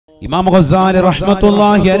ഇമാം ഗസാലി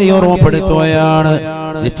റഹ്മത്തുള്ളാഹി അലൈഹി ഓർമ്മപ്പെടുത്തുകയാണ്,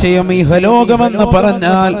 നിശ്ചയം ഈ ഇഹലോകമെന്ന്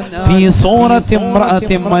പറഞ്ഞാൽ ഫീ സൂറത്തി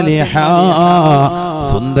ഇംറഅത്തിൻ മലിഹാ,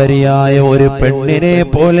 സുന്ദരിയായ ഒരു പെണ്ണിനെ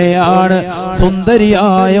പോലെയാണ്,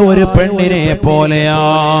 സുന്ദരിയായ ഒരു പെണ്ണിനെ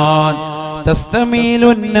പോലെയാണ്.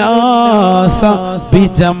 തസ്തമീലുൻ നാസ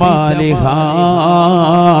ബിജമാലിഹാ,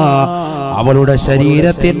 അവളുടെ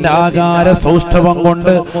ശരീരത്തിന്റെ ആകാര സൗഷ്ഠവം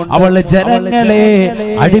കൊണ്ട് അവൾ ജനങ്ങളെ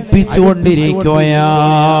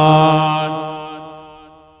അടുപ്പിച്ചുകൊണ്ടിരിക്കുകയാണ്.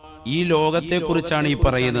 ഈ ലോകത്തെ കുറിച്ചാണ് ഈ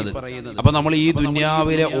പറയുന്നത്. അപ്പൊ നമ്മൾ ഈ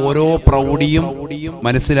ദുനിയാവിലെ ഓരോ പ്രൗഢിയും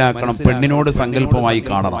മനസ്സിലാക്കണം, പെണ്ണിനോട് സങ്കല്പമായി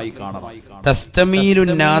കാണണം.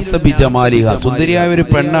 തസ്തമീലുൻ നാസ ബിജമാലിഹ, സുന്ദരിയായ ഒരു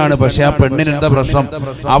പെണ്ണാണ്, പക്ഷെ ആ പെണ്ണിന് എന്താ പ്രശ്നം?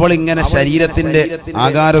 അവൾ ഇങ്ങനെ ശരീരത്തിന്റെ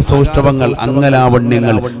ആകാര സൗഷ്ഠവങ്ങൾ,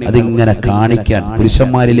 അംഗലാവണ്യങ്ങൾ അതിങ്ങനെ കാണിക്കാൻ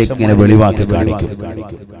പുരുഷന്മാരിലേക്ക് ഇങ്ങനെ വെളിവാക്കി കാണിക്കും.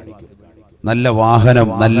 നല്ല വാഹനം,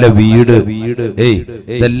 നല്ല വീട്,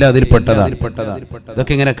 ഇതെല്ലാം അതിൽപ്പെട്ടതാണ്.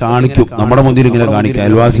 ഇതൊക്കെ ഇങ്ങനെ കാണിക്കും, നമ്മുടെ മുന്നിൽ ഇങ്ങനെ കാണിക്കും.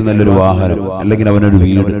 അയൽവാസി നല്ലൊരു വാഹനം, അല്ലെങ്കിൽ അവനൊരു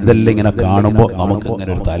വീട്, ഇതെല്ലാം ഇങ്ങനെ കാണുമ്പോൾ നമുക്ക്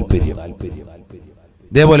ഇങ്ങനെ ഒരു താല്പര്യം.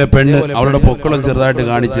 ഇതേപോലെ പെണ്ണ് അവളുടെ പൊക്കളും ചെറുതായിട്ട്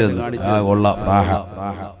കാണിച്ചു തന്നു, കൊള്ളാം, റാഹ.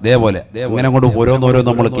 ഇതേപോലെ ഇങ്ങനെ കൊണ്ട് ഓരോന്നോരോ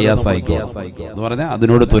നമ്മൾ കിയാസായിക്കോ എന്ന് പറഞ്ഞാൽ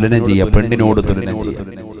അതിനോട് തുലനം ചെയ്യുക, പെണ്ണിനോട് തുലനം ചെയ്യുക.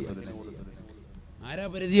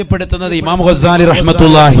 പരിചയപ്പെടുത്തുന്നത് ഇമാം ഗസാലി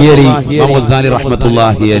റഹ്മത്തുള്ളാഹി അലൈഹി. ഇമാം ഗസാലി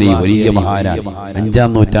റഹ്മത്തുള്ളാഹി അലൈഹി വലിയ മഹാനാണ്, 5-ാം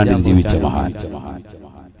നൂറ്റാണ്ടിൽ ജീവിച്ച മഹാൻ.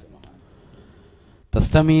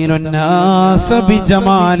 തസ്തമീലുൻ നാസ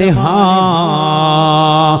ബിജമാലിഹാ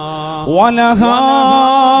വലഹാ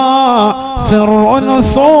സിർറുൻ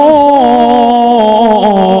സൂഉൻ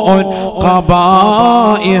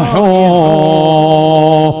ഖബായിഹു.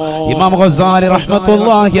 ഇമാം ഗസാലി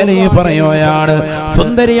റഹ്മത്തുള്ളാഹി അലൈഹി പറയുകയാണ്,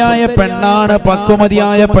 സുന്ദരിയായ പെണ്ണാണ്,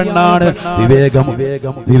 പക്വമതിയായ പെണ്ണാണ്,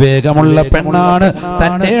 വിവേകമുള്ള പെണ്ണാണ്,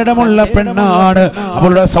 തന്റേടമുള്ള പെണ്ണാണ്.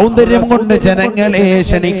 അവളുടെ സൗന്ദര്യം കൊണ്ട് ജനങ്ങളെ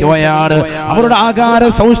ക്ഷണിക്കുകയാണ്. അവളുടെ ആകാര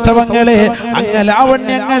സൗഷ്ഠവങ്ങളെ,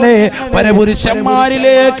 അംഗലാവണ്യങ്ങളെ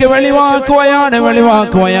പരപുരുഷന്മാരിലേക്ക് വെളിവാക്കുകയാണ്.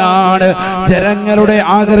 ജനങ്ങളുടെ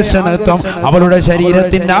ആകർഷണത്വം അവളുടെ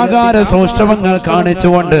ശരീരത്തിന്റെ ആകാര സൗഷ്ഠവങ്ങൾ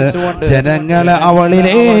കാണിച്ചുകൊണ്ട് ജനങ്ങളെ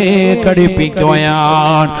അവളിലേക്ക്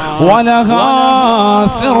കടിപ്പിക്കുകയാണ്.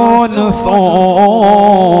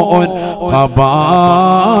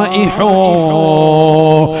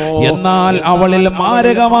 എന്നാൽ അവളിൽ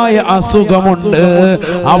മാരകമായ അസുഖമുണ്ട്,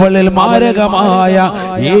 അവളിൽ മാരകമായ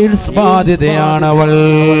എയ്ഡ്സ് ബാധിതയാണ് അവൾ.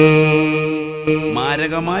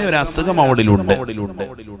 മാരകമായ ഒരു അസുഖം അവളിലുണ്ട്.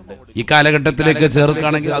 ഈ കാലഘട്ടത്തിലേക്ക്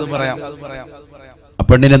ചേർക്കുകയാണെങ്കിൽ അത് പറയാം.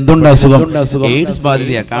 പെണ്ണിന് എന്തുണ്ട് അസുഖം? എയ്ഡ്സ്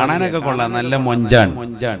ബാധിതയാ. കാണാനൊക്കെ കൊള്ളാം, നല്ല മൊഞ്ചാണ്,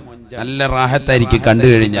 നല്ല റാഹത്തായിരിക്കും. കണ്ടു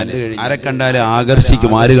കഴിഞ്ഞാൽ ആരെ കണ്ടാലും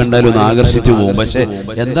ആകർഷിക്കും, ആര് കണ്ടാലും ഒന്ന് ആകർഷിച്ചു പോകും. പക്ഷെ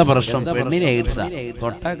എന്താ പ്രശ്നം? പെണ്ണിന് എയ്ഡ്സാ,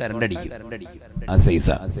 തൊട്ടാ കരണ്ടടിക്കും.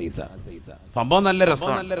 സംഭവം നല്ല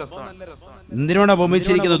രസമാണ്. എന്തിനോടാ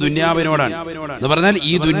ഉപമിച്ചിരിക്കുന്നത്? ദുന്യാവിനോടാണ്. എന്ന് പറഞ്ഞാൽ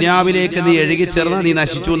ഈ ദുന്യാവിലേക്ക് നീ എഴുകി ചേർന്നാൽ നീ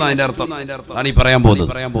നശിച്ചു എന്ന് അതിന്റെ അർത്ഥം ആണ് ഈ പറയാൻ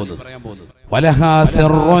പോകുന്നത്. വലഹാ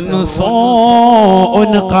സിർറുൻ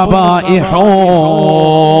സൂഉൻ ഖബായിഹു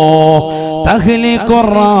തഹ്ലിഖുർ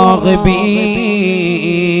റാഗിബീന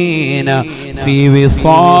ഫീ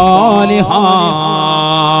വിസാലിഹാ.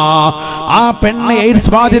 ആ പെണ്ണ്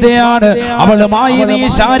എയ്ഡ്സ് ബാധിതയാണ്. അവളുമായി നീ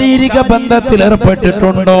ശാരീരിക ബന്ധത്തിൽ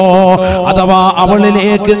ഏർപ്പെട്ടിട്ടുണ്ടോ, അഥവാ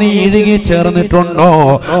അവളിലേക്ക് നീ ഇഴുകി ചേർന്നിട്ടുണ്ടോ,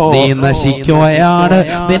 നീ നശിക്കുകയാണ്.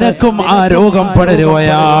 നിനക്കും ആ രോഗം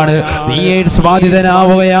പടരുകയാണ്. നീ എയ്ഡ്സ്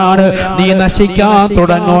ബാധിതനാവുകയാണ്. നീ നശിക്കാൻ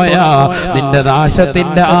തുടങ്ങുകയാ. നിന്റെ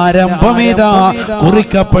നാശത്തിന്റെ ആരംഭം ഇതാ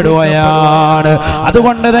കുറിക്കപ്പെടുകയാണ്.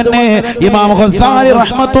 അതുകൊണ്ട് തന്നെ ഇമാം ഗസാലി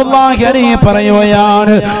റഹ്മത്തുള്ളാഹി അലൈഹി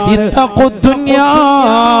പറയുകയാണ്, ഇത്തഖുദ്ദുന്യാ,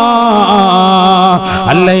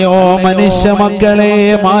 അല്ലയോ മനുഷ്യ മക്കളെ,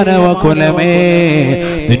 മാനവ കുലമേ,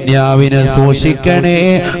 ദുന്യാവിനെ സൂക്ഷിക്കണേ,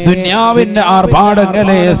 ദുന്യാവിന്റെ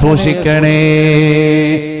ആർഭാടങ്ങളെ സൂക്ഷിക്കണേ.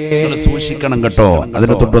 സൂക്ഷിക്കണം കേട്ടോ,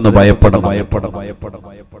 അതിനെ തൊട്ടൊന്ന് ഭയപ്പെടണം.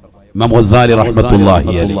 ഇമാം ഗസാലി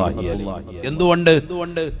റഹ്മത്തുള്ളാഹി അലൈഹി. എന്തുകൊണ്ട്?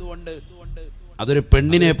 അതൊരു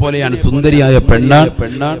പെണ്ണിനെ പോലെയാണ്, സുന്ദരിയായ പെണ്ണാണ്.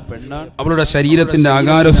 അവളുടെ ശരീരത്തിന്റെ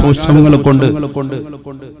ആകാര സൂക്ഷ്മങ്ങൾ കൊണ്ട്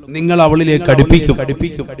നിങ്ങൾ അവളിലേക്ക് അടുപ്പിക്കും.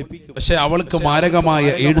 പക്ഷെ അവൾക്ക് മാരകമായ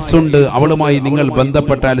എയ്ഡ്സ് ഉണ്ട്. അവളുമായി നിങ്ങൾ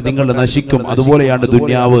ബന്ധപ്പെട്ടാൽ നിങ്ങൾ നശിക്കും. അതുപോലെയാണ്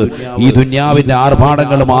ദുന്യാവ്. ഈ ദുന്യാവിന്റെ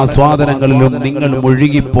ആർഭാടങ്ങളും ആസ്വാദനങ്ങളിലും നിങ്ങൾ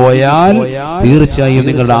മുഴുകിപ്പോയാൽ തീർച്ചയായും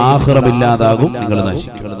നിങ്ങളുടെ ആഖിറമില്ലാതാകും, നിങ്ങൾ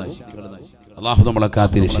നശിക്കും. അല്ലാഹു നമ്മളെ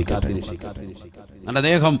കാത്തിരക്ഷിക്കട്ടെ.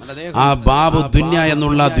 അദ്ദേഹം ആ ബാബു ദുന്യ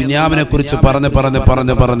എന്നുള്ള ദുന്യാവിനെ കുറിച്ച് പറഞ്ഞ്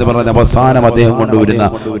അവസാനം അദ്ദേഹം കൊണ്ടുവരുന്ന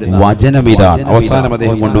വചനം ഇതാണ്, അവസാനം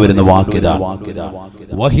അദ്ദേഹം കൊണ്ടുവരുന്ന വാക്കിതാണ്.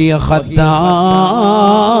 വഹിയ ഖദ്ദാഅത്തുൻ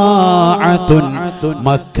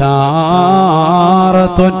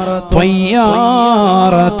മക്കാറത്തുൻ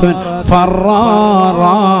ത്വയ്യാറത്തുൻ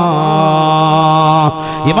ഫറാറാ.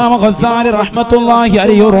 ഇമാം ഖസാലി റഹ്മത്തുള്ളാഹി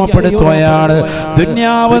അലൈഹി ഓർമ്മപ്പെടുത്തുകയാണ്,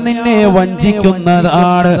 ദുനിയാവ് നിന്നെ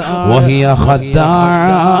വഞ്ചിക്കുന്നതാണ്. വഹിയ ഖദ്ദാ,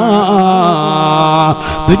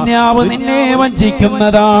 ദുനിയാവ് നിന്നെ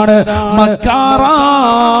വഞ്ചിക്കുന്നതാണ്. മക്കാറ,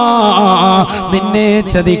 നിന്നെ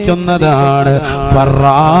ചതിക്കുന്നതാണ്.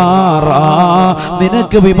 ഫറാറ,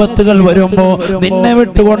 നിനക്ക് വിപത്തുകൾ വരുമ്പോ നിന്നെ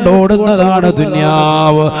വിട്ടുകൊണ്ട് ഓടുന്നതാണ്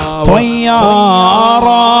ദുനിയാവ്. ത്വയ്യാറ,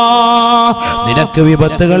 നിനക്ക്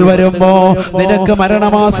വിപത്തുകൾ വരുമ്പോ, നിനക്ക്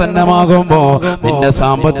മരണമാസന്നമാകുമ്പോ, നിന്റെ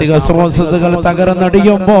സാമ്പത്തിക സ്രോതസ്സുകൾ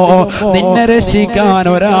തകർന്നടിയുമ്പോ നിന്നെ രക്ഷിക്കാൻ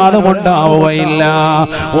ഒരാളും ഉണ്ടാവുകയില്ല.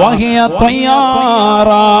 വഹിയ ത്വയ്യാറ,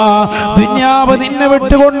 ദുനിയാവ് നിന്നെ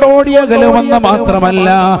വിട്ടുകൊണ്ട് ഓടിയകലുമെന്ന് മാത്രമല്ല,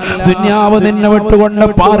 ദുനിയാവ് നിന്നെ വിട്ടുകൊണ്ട്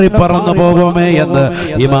പാറിപ്പറന്നു പോകുമേ എന്ന്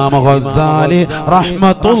ഇമാം ഖസാലി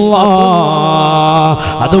റഹ്മത്തുള്ളാഹ്.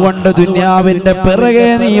 അതുകൊണ്ട് ദുനിയാവിന്റെ പിറകെ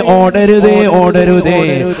നീ ഓടരുതേ, ഓടരുതേ.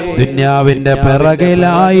 ദുനിയാവിന്റെ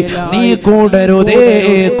പിറകിലായി നീ കൂടരുതേ,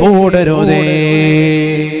 കൂടരുതേ.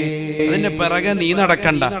 അതിന്റെ പിറകെ നീ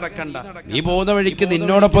നടക്കണ്ട. നീ പോകുന്ന വഴിക്ക്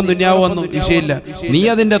നിന്നോടൊപ്പം ദുനിയാവ് വന്നു, വിഷയമില്ല. നീ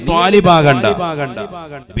അതിന്റെ ത്വാലിബാകണ്ട.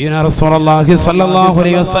 റസൂലുള്ളാഹി സ്വല്ലല്ലാഹു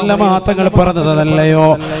അലൈഹി വസല്ലം തങ്ങൾ പറഞ്ഞതല്ലയോ,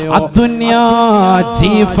 അദ്ദുനിയാ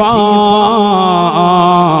ജീഫാ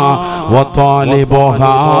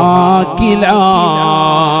വത്വാലിബുഹാ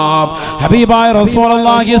കിലാബ്. ഹബീബായ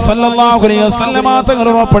റസൂലുള്ളാഹി സ്വല്ലല്ലാഹു അലൈഹി വസല്ലം തങ്ങൾ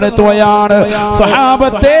ഓർമ്മപ്പെടുത്തുകയാണ്,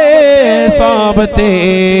 സ്വഹാബത്തേ, സ്വഹാബത്തേ,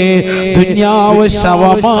 ദുനിയാവ്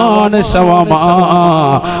ശവമാണ്, ശവമാ.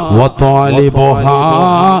 വത്വാലിബുഹാ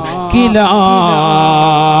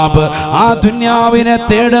കിലാബ്, ആ ദുനിയാവിനെ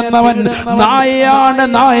തേടുന്നവൻ നായയാണ്,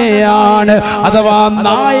 നായയാണ്. അഥവാ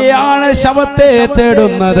നായയാണ് ശവത്തെ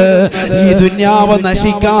തേടുന്നത്. ഈ ദുനിയാവ്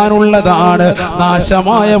നശിക്കാനുള്ളതാണ്,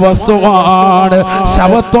 നാശമായ വസ്തുവാണ്.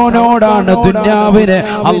 ശവത്തോനോടാണ് ദുനിയാവിനെ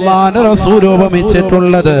അല്ലാഹുവിന്റെ റസൂൽ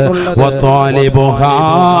ഉപമിച്ചിട്ടുള്ളത്. വത്വാലിബുഹാ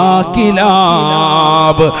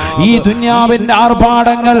കിലാബ്, ഈ ദുനിയാവിന്റെ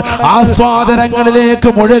ആർഭാടങ്ങൾ, ആസ്വാദനങ്ങളിലേക്ക്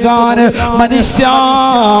മുഴുകാൻ മനുഷ്യ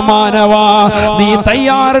മാനവ നീ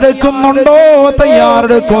തയ്യാറെടുക്കുന്നുണ്ടോ,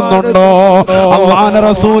 തയ്യാറെടുക്കുന്നുണ്ടോ? അല്ലാഹുവിന്റെ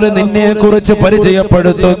റസൂൽ നിന്നെ കുറിച്ച്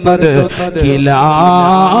പരിചയപ്പെടുത്തുന്നത് കിലാബ്,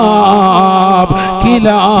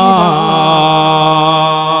 കിലാബ്,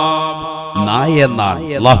 നായ എന്നാണ്.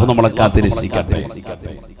 അല്ലാഹു നമ്മളെ കാത്തിരക്ഷിക്കട്ടെ.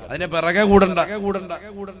 അതിന്റെ പിറകെ കൂടണ്ട.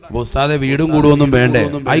 ഉസ്താദെ വീടും കൂടുമൊന്നും വേണ്ടേ?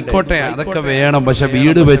 ആയിക്കോട്ടെ, അതൊക്കെ വേണം. പക്ഷെ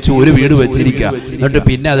വീട് വെച്ചു, ഒരു വീട് വെച്ചിരിക്കുക, എന്നിട്ട്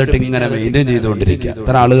പിന്നെ അതിട്ട് ഇങ്ങനെ മെയിൻറ്റെയിൻ ചെയ്തുകൊണ്ടിരിക്കുക.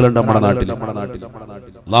 എത്ര ആളുകളുണ്ട് നമ്മുടെ നാട്ടിൽ?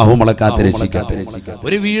 അല്ലാഹു നമ്മളെ കാത്തിരക്ഷിക്കട്ടെ.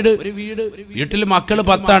 ഒരു വീട്, വീട്ടിൽ മക്കള്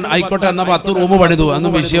 10 ആയിക്കോട്ടെ, എന്നാ 10 റൂം പണിതു,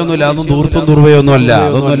 അതൊന്നും വിഷയമൊന്നുമില്ല. അതൊന്നും ദൂർത്തും ദുർവയൊന്നും അല്ല,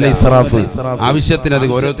 അതൊന്നുമല്ല ഇസ്രാഫ്.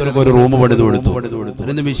 ആവശ്യത്തിനധികം ഓരോരുത്തർക്കും ഒരു റൂം പണിതു കൊടുത്തു,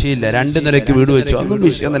 അതൊന്നും വിഷയമില്ല. 2 നിലയ്ക്ക് വീട് വെച്ചു, അതൊന്നും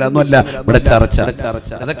വിഷയമൊന്നുമില്ല. അതൊന്നുമല്ല ഇവിടെ ചർച്ച.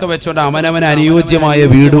 അതൊക്കെ വെച്ചോണ്ട് അവനവന് അനുയോജ്യമായ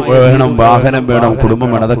വീട് വേണം, വാഹനം വേണം, കുടുംബം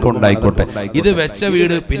വേണം, അതൊക്കെ ഉണ്ടായിക്കോട്ടെ. ഇത് വെച്ച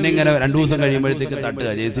വീട് പിന്നെ ഇങ്ങനെ 2 ദിവസം കഴിയുമ്പോഴത്തേക്ക് തട്ടുക,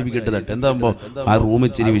 JCB കിട്ട് തട്ട്. എന്താകുമ്പോ ആ റൂം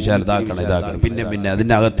ഇച്ചിരി വിശാലതാക്കണം, ഇതാക്കണം. പിന്നെ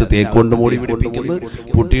അതിന്റെ അകത്ത് തേക്കൊണ്ട് മൂടി പിടിപ്പിക്കുന്നു,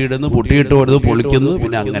 പുട്ടിയിടുന്നു, പുട്ടിയിട്ട് കൊടുത്ത് പൊളിക്കുന്നു,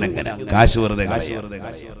 പിന്നെ അങ്ങനെ കാശ് വെറുതെ, കാശ്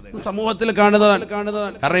സമൂഹത്തിൽ കാണുന്നതാണ്.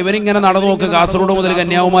 കാരണം ഇവരിങ്ങനെ നടന്നു നോക്കുക. കാസർഗോഡ് മുതൽ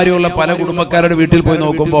കന്യാകുമാരി ഉള്ള പല കുടുംബക്കാരുടെ വീട്ടിൽ പോയി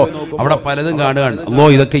നോക്കുമ്പോൾ അവിടെ പലതും കാണുകയാണ്. അല്ലോ,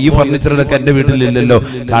 ഇതൊക്കെ ഈ ഫർണിച്ചറിലൊക്കെ എന്റെ വീട്ടിലില്ലല്ലോ.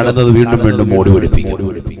 കാണുന്നത് വീണ്ടും വീണ്ടും മൂടി പിടിപ്പിക്കും.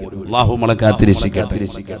 അല്ലാഹു നമ്മളെ കാത്തിരക്ഷിക്കട്ടെ.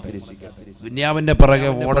 ദുനിയാവിന്റെ പിറകെ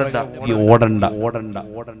ഓടണ്ട, ഈ ഓടണ്ട.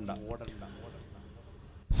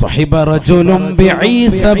 صحب رجل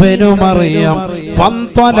بعيسى بن مريم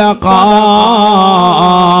فانطلقا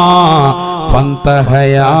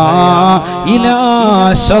فانتهيا إلى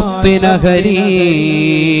شط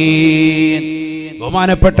نهرين.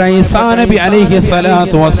 ബഹുമാനപ്പെട്ട ഈസാ നബി അലൈഹി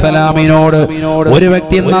സ്വലാത്തു വസ്സലാമിനോട് ഒരു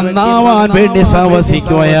വ്യക്തി നന്നാവാൻ വേണ്ടി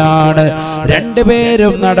സഹവസിക്കുകയാണ്. 2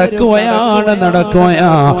 പേരും നടക്കുകയാണ്.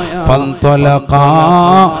 ഫന്തലഖാ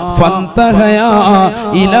ഫന്തഹയാ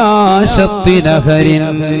ഇലാ ശത്തി നഹരിൻ.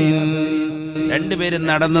 2 പേരും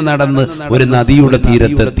നടന്ന് ഒരു നദിയുടെ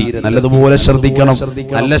തീരത്തെത്തി. നല്ലതുപോലെ ശ്രദ്ധിക്കണം,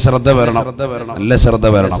 നല്ല ശ്രദ്ധ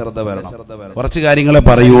വരണം. കുറച്ച് കാര്യങ്ങളെ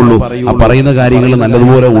പറയുള്ളൂ, ആ പറയുന്ന കാര്യങ്ങൾ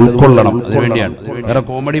നല്ലതുപോലെ ഉൾക്കൊള്ളണം. അതിനുവേണ്ടിയാണ്. വേറെ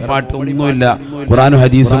കോമഡി പാട്ട് ഒന്നുമില്ല, ഖുർആനും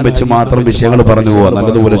ഹദീസും വെച്ച് മാത്രം വിഷയങ്ങൾ പറഞ്ഞു പോവാ.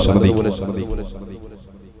 നല്ലതുപോലെ ശ്രദ്ധിക്കും,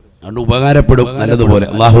 അതുകൊണ്ട് ഉപകാരപ്പെടും നല്ലതുപോലെ.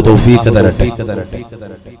 അല്ലാഹു തൗഫീഖ് തരട്ടെ.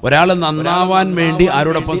 ഒരാൾ നന്നാവാൻ വേണ്ടി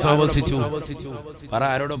ആരോടൊപ്പം സഹവസിച്ചു?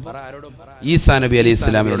 ഈസാ നബി അലൈഹി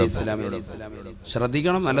ഇസ്ലാമിനോട്.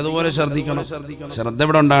 ശ്രദ്ധിക്കണം, നല്ലതുപോലെ ശ്രദ്ധിക്കണം. ശ്രദ്ധ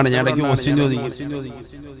ഇവിടെ ഉണ്ടാണ്. ഞാൻ ഇടയ്ക്ക് ക്വസ്റ്റ്യൻ ചോദിക്കും.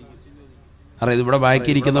 അറിയാം ഇവിടെ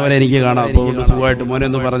ബാക്കിയിരിക്കുന്നവരെ എനിക്ക് കാണാം. അപ്പോൾ സുഖമായിട്ട് മോനെ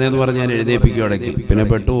ഒന്ന് പറഞ്ഞെന്ന് പറഞ്ഞ് ഞാൻ എഴുന്നേപ്പിക്കും ഇടയ്ക്ക്. പിന്നെ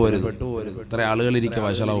പെട്ടുപോരുത്. ഇത്ര ആളുകൾ ഇരിക്കുക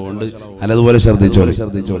വശളവുണ്ട്. നല്ലതുപോലെ ശ്രദ്ധിച്ചോളൂ.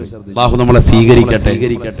 അല്ലാഹു നമ്മളെ സ്വീകരിക്കട്ടെ,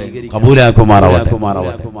 കബൂലാക്കുമാറാവട്ടെ.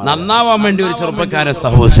 നന്നാവാൻ വേണ്ടി ഒരു ചെറുപ്പക്കാരെ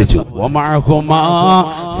സഹവസിച്ചു.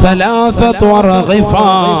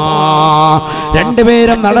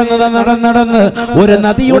 രണ്ടുപേരും നടന്ന് ഒരു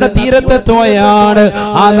നദിയുടെ തീരത്തെത്തുകയാണ്.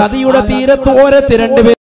 ആ നദിയുടെ തീരത്തോരത്ത്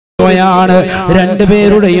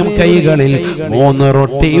രണ്ടുപേരുടെയും കൈകളിൽ 3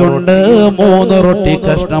 റൊട്ടിയുണ്ട്, 3 റൊട്ടി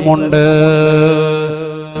കഷ്ണമുണ്ട്.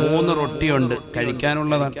 3 റൊട്ടിയുണ്ട്,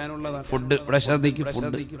 കഴിക്കാനുള്ളതാണ്. ഫുഡ് ഇവിടെ ശ്രദ്ധിക്കും.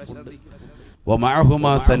 ഫുഡ്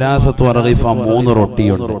 3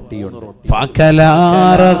 റൊട്ടിയുണ്ട്.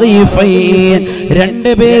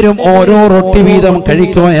 രണ്ടുപേരും ഓരോ റൊട്ടി വീതം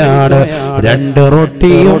കഴിക്കുകയാണ്. 2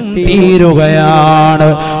 റൊട്ടിയും തീരുകയാണ്.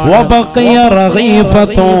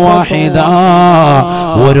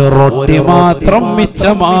 ഒരു റൊട്ടി മാത്രം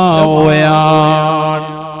മിച്ചമാവുകയാണ്.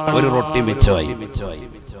 ഒരു റൊട്ടി മിച്ചമായി.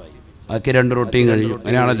 ബാക്കി 2 റൊട്ടിയും കഴിഞ്ഞു.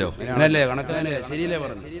 അങ്ങനെയാണല്ലോ, അങ്ങനല്ലേ കണക്ക്? ശരിയല്ലേ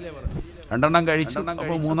പറഞ്ഞു? 2 എണ്ണം കഴിച്ചു.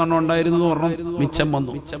 അപ്പോൾ 3 എണ്ണം ഉണ്ടായിരുന്നു, ഒരെണ്ണം മിച്ചം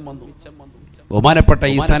വന്നു. ബഹുമാനപ്പെട്ട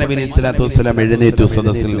ഈസാ നബി അലൈഹി സ്വലാത്തു വസ്സലാം എഴുന്നേറ്റു.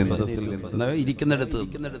 സദസ്സിൽ നിന്ന് ഇരിക്കുന്നിടത്ത്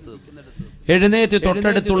എഴുന്നേറ്റ്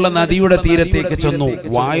തൊട്ടടുത്തുള്ള നദിയുടെ തീരത്തേക്ക് ചെന്നു.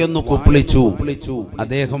 വായൊന്ന് കുപ്പിളിച്ചു.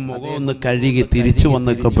 അദ്ദേഹം മുഖം ഒന്ന് കഴുകി തിരിച്ചു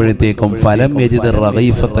വന്നപ്പോഴത്തേക്കും ഫലം യജിദ്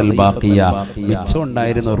റഗീഫത്തൽ ബാഖിയ, മിച്ചം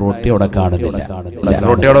ഉണ്ടായിരുന്ന റൊട്ടി അവിടെ കാണുന്നില്ല.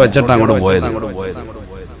 റൊട്ടിയോടെ വെച്ചിട്ട് അങ്ങോട്ട് പോയത്.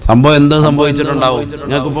 സംഭവം എന്താ സംഭവിച്ചിട്ടുണ്ടാവും?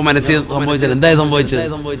 നിങ്ങൾക്ക് ഇപ്പൊ മനസ്സിൽ സംഭവിച്ചത് എന്തായി സംഭവിച്ചത്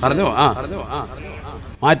പറഞ്ഞോ?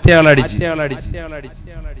 മറ്റേയാളടിച്ച്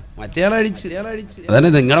അതന്നെ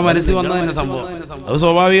നിങ്ങളുടെ മനസ്സിൽ വന്ന തന്നെ സംഭവം. അത്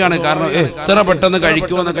സ്വാഭാവികമാണ്. കാരണം എത്ര പെട്ടെന്ന്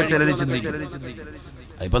കഴിക്കുമെന്നൊക്കെ ചിലർ ചിന്തിക്കും.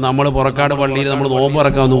 ഇപ്പൊ നമ്മള് പുറക്കാട് പള്ളിയിൽ നമ്മൾ നോമ്പ്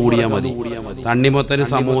ഇറക്കാൻ ഒന്ന് കൂടിയാൽ മതി. തണ്ണിമത്തന്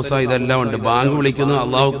സമൂസ ഇതെല്ലാം ഉണ്ട്. ബാങ്ക് വിളിക്കുന്നു,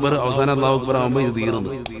 അല്ലാഹു അക്ബർ, അവസാനം അല്ലാഹു അക്ബർ ആകുമ്പോൾ ഇത് തീർന്നു.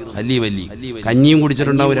 വലിയ കഞ്ഞിയും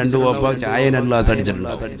കുടിച്ചിട്ടുണ്ടാവും, 2 കോപ്പ ചായ 2 ഗ്ലാസ്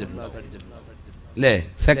അടിച്ചിട്ടുണ്ടാവും അല്ലേ?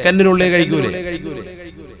 സെക്കൻഡിനുള്ളിൽ കഴിക്കൂലേ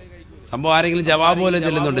സംഭവം? ആരെങ്കിലും ജവാബ് പോലെ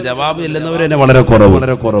ചെല്ലുന്നുണ്ട്? ജവാബ് ചെല്ലുന്നവർ തന്നെ വളരെ കുറവ്.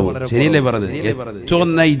 ശരിയല്ലേ പറഞ്ഞത്? ഏറ്റവും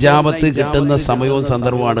ഇജാബത്ത് കിട്ടുന്ന സമയവും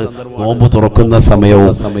സന്ദർഭമാണ് നോമ്പ് തുറക്കുന്ന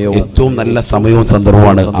സമയവും. ഏറ്റവും നല്ല സമയവും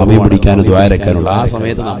സന്ദർഭമാണ് അമയം പിടിക്കാനും ദ്വാരക്കാനുള്ള. ആ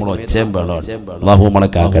സമയത്ത് നമ്മൾ ഒച്ചയും ബഹളമാണ്. അല്ലാഹു നമ്മളെ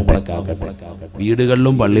കാക്കട്ടെ.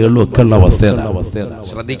 വീടുകളിലും പള്ളികളിലും ഒക്കെ ഉള്ള അവസ്ഥയാണ്.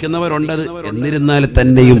 ശ്രദ്ധിക്കുന്നവരുണ്ടത്. എന്നിരുന്നാൽ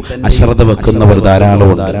തന്നെയും അശ്രദ്ധ വെക്കുന്നവർ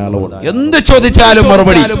ധാരാളമുണ്ട്. എന്ത് ചോദിച്ചാലും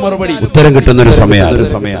മറുപടി ഉത്തരം കിട്ടുന്ന ഒരു സമയമാണ്.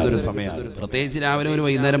 പ്രത്യേകിച്ച് രാവിലെ ഒരു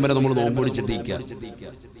വൈകുന്നേരം വരെ നമ്മൾ നോമ്പ് പിടിച്ചിട്ടിരിക്കുക.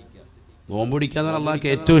 നോമ്പ് പിടിക്കാന്ന് പറഞ്ഞാൽ അള്ളാഹ്ക്ക്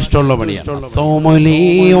ഏറ്റവും ഇഷ്ടമുള്ള പണിയാണ്.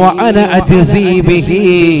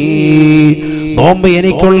 നോമ്പ്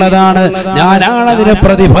എനിക്കുള്ളതാണ്, ഞാനാണ് അതിന്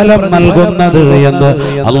പ്രതിഫലം നൽകുന്നത് എന്ന്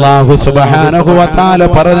അല്ലാഹു സുബ്ഹാനഹു വ തആല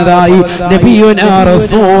പറഞ്ഞതായി നബിയുനാ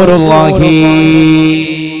റസൂലുള്ളാഹി.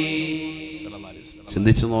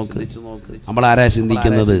 ചിന്തിച്ചു നോക്ക്, നമ്മൾ ആരാ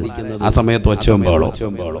ചിന്തിക്കുന്നത്? ആ സമയത്ത് ഒച്ചയും ബഹളവും.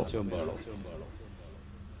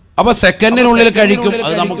 അപ്പൊ സെക്കൻഡിനുള്ളിൽ കഴിക്കും.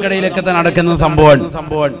 അത് നമുക്കിടയിലൊക്കെ തന്നെ നടക്കുന്ന സംഭവമാണ്.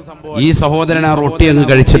 ഈ സഹോദരൻ ആ റൊട്ടി അങ്ങ്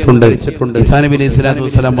കഴിച്ചിട്ടുണ്ട്. ഈസാ നബി അലൈഹി സ്വലാത്തു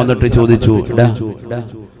വസ്സലാം വന്നിട്ട് ചോദിച്ചു,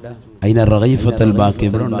 അതിനെ റഗീഫത്തൽ ബാക്കി,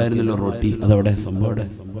 ഇവിടെ ഉണ്ടായിരുന്നല്ലോ റൊട്ടി, അതവിടെ സംഭവം.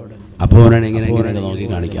 അപ്പൊ അവനാണ് ഇങ്ങനെയൊക്കെ നോക്കി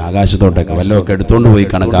കാണിക്കുക. ആകാശത്തോട്ടൊക്കെ വല്ലതൊക്കെ എടുത്തോണ്ട് പോയി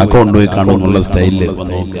കാണും, കാക്ക കൊണ്ടുപോയി കാണും എന്നുള്ള സ്റ്റൈലിൽ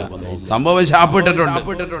നോക്കുക. സംഭവം ശാപ്പിട്ടിട്ടുണ്ട്.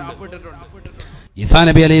 ഈസാ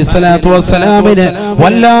നബി അലൈഹി സ്വലാത്തു വസ്സലാമിന്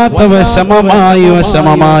വല്ലാത്ത വിഷമമായി.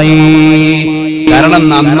 കാരണം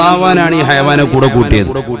നന്നാവാനാണ് ഈ ഹയവാനെ കൂടെ കൂട്ടിയത്.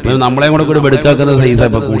 നമ്മളെ കൂടെ വെടുക്കാക്കുന്ന സൈസാ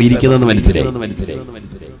ഇപ്പൊ കൂടിയിരിക്കുന്നത് മനസ്സിലായി.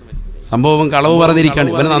 സംഭവം കളവ് പറഞ്ഞിരിക്കാണ്.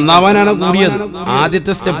 ഇവന് നന്നാവാനാണ് കൂടിയത്.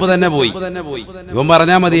 ആദ്യത്തെ സ്റ്റെപ്പ് തന്നെ പോയി. ഇവൻ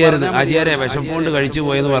പറഞ്ഞാൽ മതിയായിരുന്നു, ആചാര്യ വിശപ്പുകൊണ്ട് കഴിച്ചു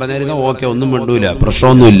പോയെന്ന് പറഞ്ഞായിരുന്നു. ഓക്കെ, ഒന്നും മിണ്ടൂല,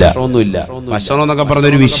 പ്രശ്നമൊന്നുമില്ല. ഭക്ഷണം എന്നൊക്കെ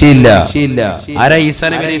പറഞ്ഞൊരു വിഷയമില്ല. ആരാ? ഈസാ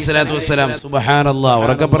നബി അലൈഹി സ്വലാത്തു വസ്സലാം. സുബ്ഹാനല്ലാഹ്,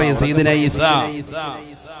 ഉറക്കെ പറയും സയ്യിദുനാ ഈസാ.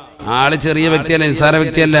 ആള് ചെറിയ വ്യക്തിയല്ല, നിസ്സാര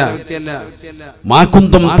വ്യക്തിയല്ല.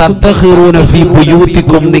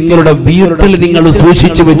 നിങ്ങളുടെ വീട്ടിൽ നിങ്ങൾ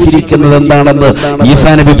സൂക്ഷിച്ചു വെച്ചിരിക്കുന്നത് എന്താണെന്ന്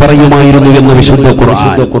ഈസാ നബി പറയുമായിരുന്നു എന്ന് വിശുദ്ധ ഖുർആൻ.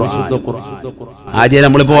 ആദ്യം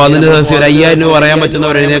നമ്മളിപ്പോ അതിന്റെ ദിവസം 5000 രൂപ പറയാൻ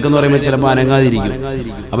പറ്റുന്നവർ എഴുന്നേക്കെന്ന് പറയുമ്പോൾ ചിലപ്പോൾ അനങ്ങാതിരിക്കും.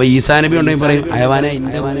 അപ്പൊ ഈസാ നബി ഉണ്ടെങ്കിൽ പറയും, അയവാനെ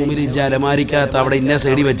ഇന്ന റൂമിൽ അലമാരിക്കകത്ത് അവിടെ ഇന്ന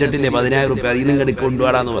സൈഡിൽ വെച്ചിട്ടില്ലേ 10000 രൂപ, അതിൽ നിന്ന് കടി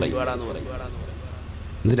കൊണ്ടുപോടാന്ന് പറയും.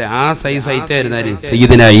 ആ സൈസ് ഐറ്റായിരുന്നു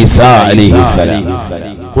സയ്യിദുനാ ഈസാ അലൈഹിസ്സലാം.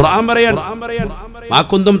 ഖുർആൻ പറയാണ്,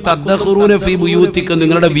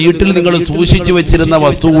 നിങ്ങളുടെ വീട്ടിൽ നിങ്ങൾ സൂക്ഷിച്ചു വെച്ചിരുന്ന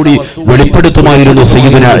വസ്തു കൂടി വെളിപ്പെടുത്തുമായിരുന്നു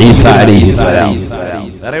സയ്യിദുനാ ഈസാ അലൈഹിസ്സലാം.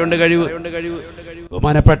 വേറെയുണ്ട് കഴിവ്.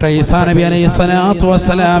 ബഹുമാനപ്പെട്ട ഈസാ നബി അലൈഹിസ്സലാത്തു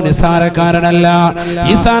വസ്സലാം നിസാരക്കാരനല്ല.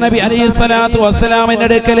 ഈസാ നബി അലൈഹിസ്സലാത്തു വസ്സലാമിന്റെ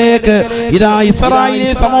അടുക്കലേക്ക് ഇതാ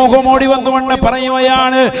ഇസ്രായേലി സമൂഹം ഓടി വന്നുകൊണ്ട്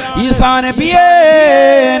പറയുകയാണ്, ഈസാ നബിയേ,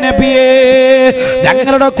 നബിയേ,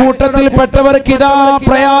 ഞങ്ങളുടെ കൂട്ടത്തിൽപ്പെട്ടവർക്ക് ഇതാ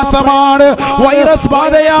പ്രയാസമാണ്, വൈറസ്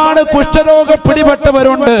ബാധയാണ്, കുഷ്ഠരോഗ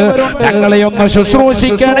പിടിപെട്ടവരുണ്ട്, ഞങ്ങളെ ഒന്ന്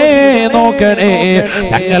ശുശ്രൂഷിക്കണേ, നോക്കണേ,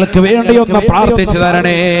 ഞങ്ങൾക്ക് വേണ്ടി ഒന്ന് പ്രാർത്ഥിച്ചു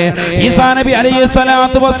തരണേ. ഈസാ നബി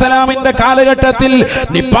അലൈഹിസ്സലാത്തു വസ്സലാമിന്റെ കാലഘട്ടത്തിൽ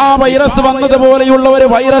നിപ്പ വൈറസ് വന്നതുപോലെയുള്ള ഒരു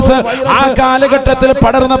വൈറസ് ആ കാലഘട്ടത്തിൽ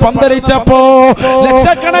പടർന്ന് പന്തലിച്ചപ്പോ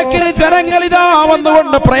ലക്ഷക്കണക്കിന് ജനങ്ങൾ ഇതാ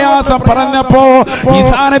വന്നുകൊണ്ട് പ്രയാസം പറഞ്ഞപ്പോ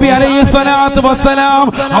ഈസാ നബി അലൈഹിസ്സലാത്തു വസ്സലാം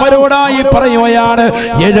അവരോടായി പറയുകയാണ്,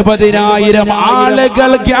 70,000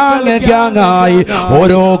 ആളുകൾ ഗ്യാങ്ങായി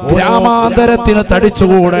ഓരോ ഗ്രാമാന്തരത്തിൽ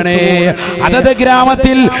തടിച്ചുകൂടണേ. അതത്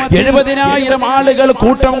ഗ്രാമത്തിൽ 70,000 ആളുകൾ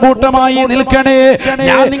കൂട്ടം കൂട്ടമായി നിൽക്കണേ.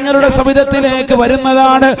 ഞാൻ നിങ്ങളുടെ സവിധത്തിലേക്ക്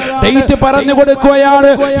വരുന്നതാണ്. ഡേറ്റ് പറഞ്ഞു കൊടുക്കുകയാണ്.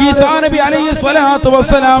 ഈസാ നബി അലൈഹിസ്സലാത്തു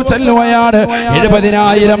വസ്സലാം ചെല്ലുകയാണ്.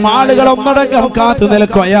 70,000 ആളുകൾ ഒന്നടങ്കം കാത്തു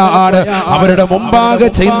നിൽക്കുകയാണ്. അവരുടെ മുമ്പാകെ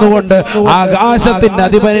ചെന്നുകൊണ്ട് ആകാശത്തിന്റെ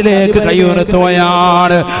അധിപനിലേക്ക്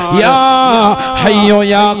കൈയുയർത്തുകയാണ്. യാ ഹയ്യോ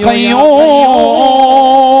യാ ഖയ്യൂം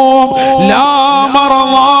ലാ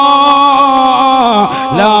മറളാ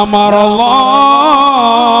ലാ മറളാ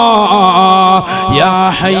യാ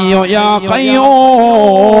ഹയ്യോ യാ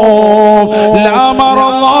ഖയ്യൂം ലാ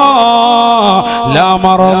മറളാ ലാ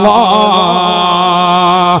മറളാ.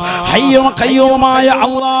 ഹയ്യും ഖയ്യൂമായ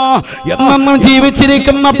അല്ലാഹ്, എന്നെന്നും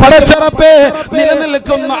ജീവിച്ചിരിക്കുന്ന പടച്ചറപ്പേ,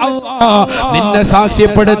 നിലനിൽക്കുന്ന അല്ലാഹ്, നിന്നെ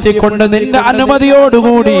സാക്ഷ്യപ്പെടുത്തിക്കൊണ്ട് നിന്റെ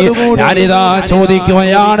അനുമതിയോടുകൂടി ഞാനിതാ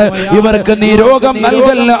ചോദിക്കുകയാണ്, ഇവർക്ക് നീ രോഗം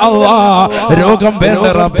നൽകല്ല അല്ലാഹ്, രോഗം വേണ്ട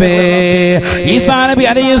റബ്ബേ. ഈസാ നബി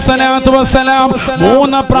അലൈഹിസ്സലാത്തു വസ്സലാം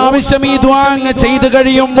 3 പ്രാവശ്യം ഈ ദുആ ചെയ്തു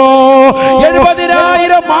കഴിയുമ്പോ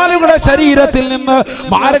 70,000 ആളുകളുടെ ശരീരത്തിൽ നിന്ന്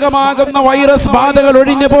മാരകമാകുന്ന വൈറസ് ബാധകൾ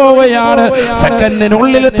ഒഴിഞ്ഞു പോവുകയാണ്.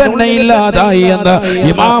 സെക്കൻഡിനുള്ളിൽ തന്നെ ഇല്ലാതായി എന്ന്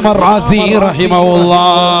ഇമാം റാസി റഹിമഹുല്ലാഹ്.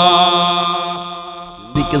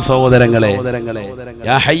 സഹോദരങ്ങളെ,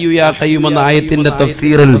 യാ ഹയ്യു യാ ഖയ്യൂം എന്ന ആയത്തിന്റെ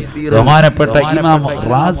തഫ്സീറിൽ ബഹുമാനപ്പെട്ട ഇമാം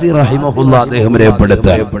റാസി റഹിമഹുല്ലാഹ് അദ്ദേഹം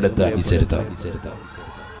രേഖപ്പെടുത്തുക.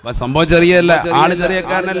 സംഭവം ചെറിയല്ല, ആള്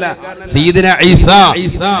ചെറിയക്കാരനല്ല. സയ്യിദുന ഈസാ,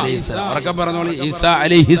 ഉറക്കെ പറഞ്ഞോളി, ഈസാ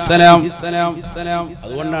അലൈഹിസ്സലാം.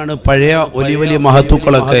 അതുകൊണ്ടാണ് പഴയ വലിയ വലിയ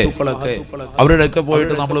മഹത്തുക്കളൊക്കെ അവരുടെ ഒക്കെ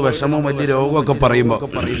പോയിട്ട് നമ്മൾ വിഷമവും വലിയ രോഗമൊക്കെ പറയുമ്പോ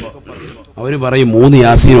അവര് പറയും 3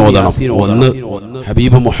 യാസീൻ ഓതണം. ഒന്ന്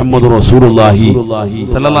ഹബീബ് മുഹമ്മദ് റസൂലുള്ളാഹി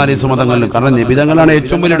സ്വല്ലല്ലാഹി അലൈഹി വസല്ലം. കാരണം നബിതങ്ങളാണ്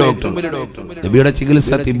ഏറ്റവും വലിയ ഡോക്ടർ. നബിയുടെ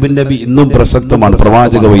ചികിത്സ തിബ്ബിൻ നബി ഇന്നും പ്രസക്തമാണ്,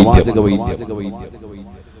 പ്രവാചക വൈദ്യം.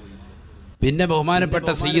 പിന്നെ ബഹുമാനപ്പെട്ട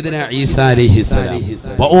സയ്യിദുന ഈസാ അലൈഹിസ്സലാം,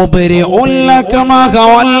 വഉബരിഉ ലക മാ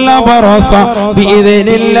ഖവല്ല ബറസ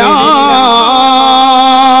ബിഇذനില്ലാഹ്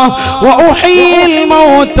വഉഹീൽ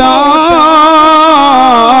മൗതാ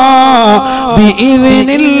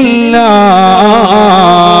ബിഇذനില്ലാഹ്.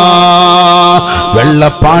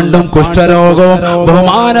 വെള്ളപ്പാണ്ടും കുഷ്ഠരോഗവും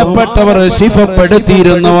ബഹുമാനപ്പെട്ടവർ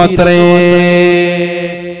ശിഫപ്പെടുത്തിയിരുന്നു അത്രേ.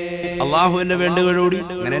 അള്ളാഹുവിന്റെ വേണ്ടുകളോടി.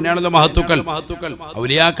 അങ്ങനെ തന്നെയാണല്ലോ മഹത്തുക്കൾ,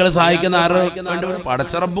 ഔലിയാക്കളെ സഹായിക്കുന്ന ആരുടെ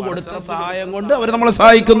പടച്ചറബ് കൊടുത്ത സഹായം കൊണ്ട് അവർ നമ്മളെ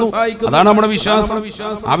സഹായിക്കുന്നു. അതാണ് നമ്മുടെ വിശ്വാസം.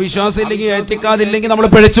 ആ വിശ്വാസം ഇല്ലെങ്കിൽ, ഏറ്റിക്കാതില്ലെങ്കിൽ നമ്മൾ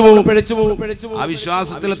പിഴച്ചു പോകും. ആ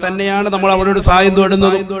വിശ്വാസത്തിൽ തന്നെയാണ് നമ്മൾ അവരോട് സഹായം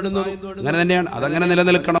തേടുന്നത്. അങ്ങനെ തന്നെയാണ്, അതങ്ങനെ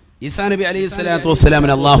നിലനിൽക്കണം. ഈസാ നബി അലൈഹിസ്സലാത്തു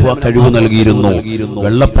വസ്സലാമിന് അല്ലാഹു ആ കഴിവ് നൽകിയിരുന്നു.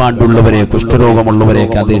 വെള്ളപ്പാണ്ടുള്ളവരെ,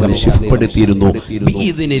 കുഷ്ഠരോഗമുള്ളവരെയൊക്കെ അദ്ദേഹം ശിഫപ്പെടുത്തിയിരുന്നു.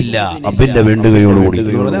 റബ്ബിന്റെ വേണ്ടുകയോടുകൂടി,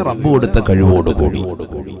 റബ്ബ് കൊടുത്ത കഴിവോടുകൂടി.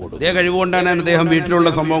 അതേ കഴിവുകൊണ്ടാണ് അദ്ദേഹം വീട്ടിലുള്ള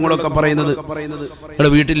സംഭവങ്ങളൊക്കെ പറയുന്നത്. നിങ്ങളുടെ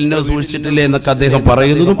വീട്ടിൽ ഇന്നത് സൂക്ഷിച്ചിട്ടില്ലേ എന്നൊക്കെ അദ്ദേഹം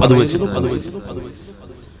പറയുന്നതും അത് വെച്ചു.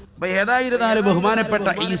 ഏതായിരുന്നാലും ബഹുമാനപ്പെട്ട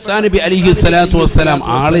ഈസാ നബി അലൈഹിസ്സലാത്തു വസ്സലാം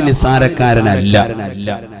ആള് നിസാരക്കാരനല്ല.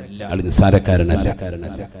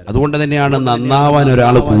 അതുകൊണ്ട് തന്നെയാണ് നന്നാവാൻ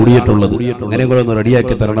ഒരാൾ കൂടിയിട്ടുള്ളത്. അങ്ങനെ കൂടെ ഒന്ന്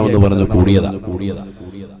റെഡിയാക്കി തരണമെന്ന് പറഞ്ഞ് കൂടിയതാ.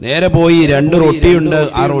 നേരെ പോയി 2 റൊട്ടിയുണ്ട്,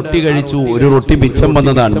 ആ റൊട്ടി കഴിച്ചു. 1 റൊട്ടി മിച്ചം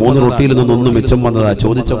വന്നതാണ്, 3 റൊട്ടിയിൽ നിന്നും 1 മിച്ചം വന്നതാ.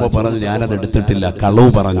 ചോദിച്ചപ്പോ പറഞ്ഞു ഞാനത് എടുത്തിട്ടില്ല, കളവ്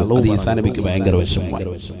പറഞ്ഞു. അത് ഈസാ നബിക്ക് ഭയങ്കര വിഷമമായി.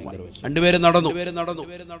 2 പേരും നടന്നു.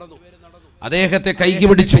 അദ്ദേഹത്തെ കൈക്ക്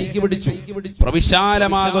പിടിച്ചു.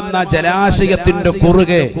 പ്രവിശാലമാകുന്ന ജലാശയത്തിന്റെ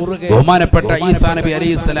കുറുകെ ബഹുമാനപ്പെട്ട ഈസാ നബി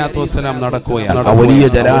അലൈഹിസ്സലാത്തു വസ്സലാം നടക്കുകയാണ്. ആ വലിയ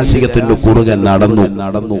ജലാശയത്തിന്റെ കുറുകെ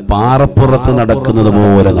നടന്നു. പാറപ്പുറത്ത് നടക്കുന്നത്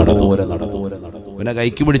പോലെ നടന്നു. അവനെ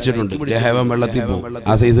കൈക്ക് പിടിച്ചിട്ടുണ്ട്. ദേഹവൻ വെള്ളത്തിൽ പോകും.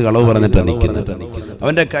 ആ സൈസ് കളവ് പറഞ്ഞിട്ടാണ് നിൽക്കുന്നത്.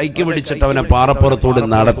 അവന്റെ കൈക്ക് പിടിച്ചിട്ട് അവനെ പാറപ്പുറത്തോട്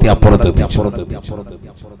നടത്തി അപ്പുറത്തെത്തിച്ചു.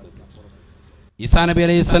 ഈസാ നബി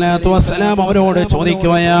അലൈഹിസ്സലാത്തു വസ്സലാം അവരോട്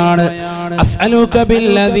ചോദിക്കുകയാണ്, അസ്അലുക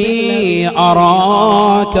ബില്ലദീ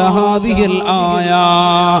അറാക ഹാദിഹിൽ ആയ.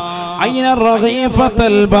 أين الرغيفة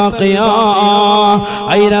الباقية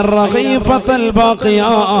أين الرغيفة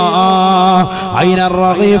الباقية أين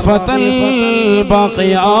الرغيفة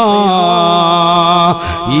الباقية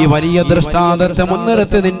ഈ വലിയ ദൃഷ്ടാന്തത്തെ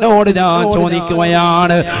മുൻനിർത്തി നിന്നോട് ഞാൻ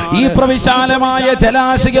ചോദിക്കുകയാണ്, ഈ പ്രവിശാലമായ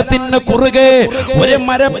ജലാശയത്തിന് കുറുകെ ഒരു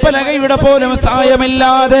മരപ്പലകയുടെ പോലും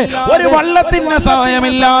സായമില്ലാതെ, ഒരു വള്ളത്തിന്റെ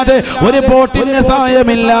സായമില്ലാതെ, ഒരു ബോട്ടിന്റെ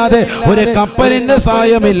സായമില്ലാതെ, ഒരു കപ്പലിന്റെ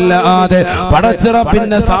സായമില്ലാതെ,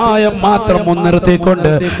 പടച്ചിറപ്പിന്റെ സായം മാത്രം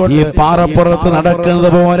മുൻനിർത്തിക്കൊണ്ട് ഈ പാറപ്പുറത്ത് നടക്കുന്നത്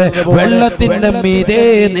പോലെ വെള്ളത്തിന്റെ മീതെ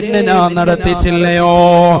നിന്നെ ഞാൻ നടത്തിച്ചില്ലയോ?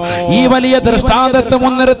 ഈ വലിയ ദൃഷ്ടാന്തത്തെ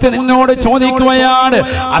മുൻനിർത്തി നിന്നോട് ചോദിക്കുകയാണ്,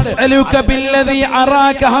 അസ്അലുക ബില്ലദി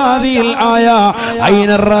അറാക ഹാദിൽ ആയ ഐന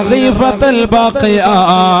റഗീഫത്തുൽ ബാഖിയ,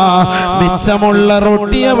 മിച്ചമുള്ള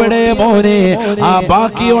റൊട്ടി എവിടെ മോനെ? ആ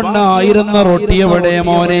ബാക്കി ഉണ്ടായിരുന്ന റൊട്ടി എവിടെ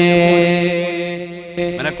മോനെ?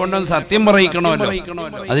 കൊണ്ടൊന്ന് സത്യം പറയിക്കണമല്ലോ.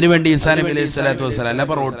 അതിനുവേണ്ടി ഈസാ നബി അലൈഹി സ്വലാത്തു വസ്സലാം, അല്ല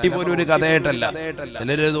റൊട്ടി പോലും ഒരു കഥയായിട്ടല്ല.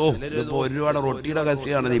 ചിലര് ഇതിപ്പോ ഒരുപാട് റൊട്ടിയുടെ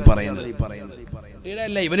കഥയാണ് നീ പറയുന്നത്.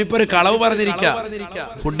 അല്ല, ഇവനിപ്പോ ഒരു കളവ് പറഞ്ഞിരിക്കുക,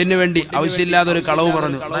 ഫുഡിന് വേണ്ടി ആവശ്യമില്ലാതെ ഒരു കളവ്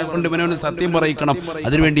പറഞ്ഞു. അതുകൊണ്ട് ഇവനൊന്ന് സത്യം പറയിക്കണം.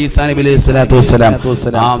 അതിനുവേണ്ടി ഈസാ നബി അലൈഹി സ്വലാത്തു വസ്സലാം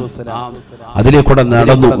അതിലേക്കൂടെ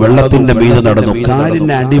നടന്നു, വെള്ളത്തിന്റെ മീതെ നടന്നു.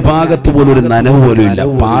 കാലിന്റെ അടിഭാഗത്ത് പോലും ഒരു നനവ് പോലും ഇല്ല,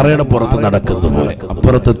 പാറയുടെ പുറത്ത് നടക്കുന്നത് പോലെ.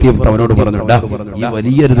 അപ്പുറത്തെത്തിയപ്പോൾ അവനോട് പറഞ്ഞു, ഈ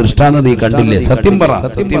വലിയൊരു ദൃഷ്ടാന്തം നീ കണ്ടില്ലേ? സത്യം പറ,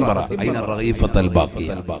 സത്യം പറ.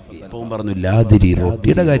 അപ്പം പറഞ്ഞു, ലാദിരി,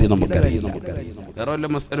 റൊട്ടിയുടെ കാര്യം നമുക്കറിയില്ല. വേറെ വല്ല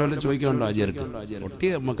മസാല ചോദിക്കാനുണ്ടോ ആചാര്യക്ക്? റൊട്ടി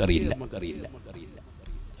നമുക്കറിയില്ല.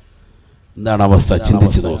 എന്താണ് അവസ്ഥ?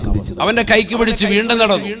 ചിന്തിച്ചു നോക്കും. അവന്റെ കൈക്ക് പിടിച്ച് വീണ്ടും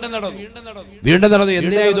നടന്നു.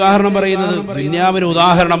 എന്തിനാ ഉദാഹരണം പറയുന്നത്? ദുന്യാവിന്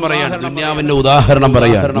ഉദാഹരണം പറയാണ്, ദുന്യാവിന്റെ ഉദാഹരണം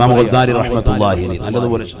പറയാണ്. ഇമാം ഗസാലി റഹ്മത്തുള്ളാഹി അലൈഹി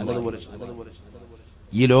നല്ലതുപോലെ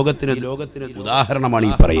ഈ ലോകത്തിന് ഉദാഹരണമാണ്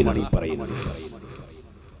ഈ പറയുന്നത്.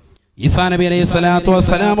 ഈസാ നബി അലൈഹി സ്വലാത്തു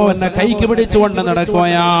വസ്സലാം അവന്റെ കൈക്ക് പിടിച്ചുകൊണ്ട്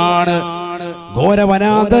നടക്കുകയാണ്.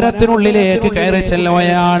 ഘോരവനാന്തരത്തിനുള്ളിലേക്ക് കയറി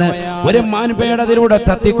ചെല്ലുകയാണ്. ഒരു മാൻപേടതിലൂടെ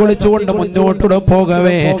തത്തിക്കുളിച്ചുകൊണ്ട് മുന്നോട്ടൂടെ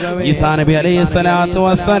പോകവേ ഈസാ നബി അലൈഹി സ്വലാത്തു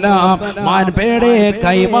വസ്സലാം മാൻപേടയെ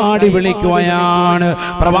കൈമാടി വിളിക്കുകയാണ്.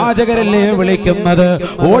 പ്രവാചകരല്ലേ വിളിക്കുന്നത്?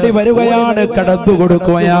 ഓടി വരികയാണ്, കടന്നു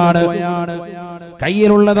കൊടുക്കുകയാണ്.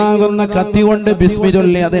 കയ്യിലുള്ളതാകുന്ന കത്തി കൊണ്ട് ബിസ്മി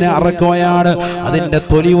ചൊല്ലി അതിനെ അറക്കുകയാണ്. അതിന്റെ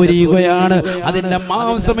തൊലി ഉരിയുകയാണ്. അതിന്റെ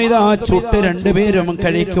മാംസം ഇതാ ചുട്ട് രണ്ടുപേരും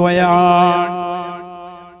കഴിക്കുകയാണ്.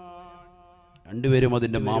 രണ്ടുപേരും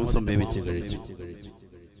അതിന്റെ മാംസം വേവിച്ച്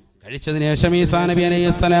കഴിച്ചതിന് ശേഷം ഈസാ നബി അലൈഹി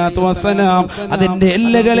സ്വലാത്തു വസ്സലാം അതിന്റെ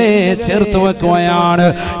എല്ലുകളെ ചേർത്ത് വെക്കുകയാണ്.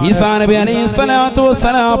 ഈസാ നബി അലൈഹി സ്വലാത്തു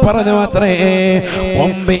വസ്സലാം പറഞ്ഞു അത്രേ,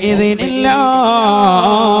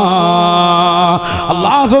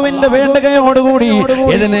 അള്ളാഹുവിന്റെ വേണ്ടുകയോടുകൂടി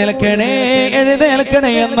എഴുന്നേൽക്കണേ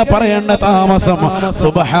എഴുന്നേൽക്കണേ എന്ന് പറയേണ്ട താമസം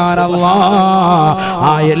സുബ്ഹാനല്ലാഹ്.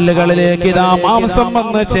 ആ എല്ലുകളിലേക്ക് ഇതാ മാംസം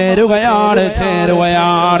വന്ന് ചേരുകയാണ്.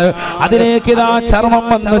 അതിലേക്ക് ഇതാ ചർമ്മം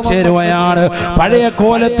വന്ന് ചേരുകയാണ്. പഴയ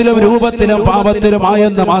കോലത്തിലും രൂപത്തിലും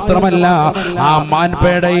പാപത്തിലുമായെന്ന് മാത്രമല്ല, ആ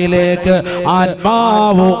മാൻപേടയിലേക്ക്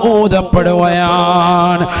ആത്മാവ്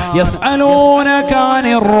ഊതപ്പെടുകയാണ്. യസ്അലൂനക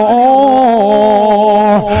അനിർ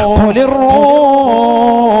റൂഹ് ഖുലിർ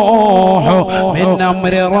റൂഹ് മിൻ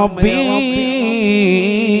അംരി റബ്ബി.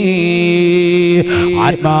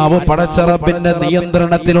 ആത്മാവ് പടച്ച റബ്ബിന്റെ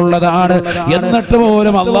നിയന്ത്രണത്തിലുള്ളതാണ്. എന്നിട്ട്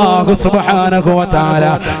പോലും അല്ലാഹു സുബ്ഹാനഹു വ തആല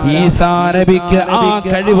ഈസാ നബിക്ക് ആ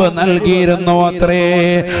കഴിവ് നൽകിയിരുന്നു അത്രേ.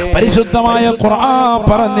 പരിശുദ്ധമായ ഖുർആൻ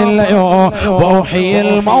പറഞ്ഞില്ലയോ,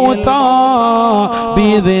 വഹിയൽ മൗതാ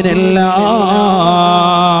ബിഇദ്നില്ലാഹ്.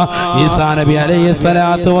 ഈസാ നബി അലൈഹി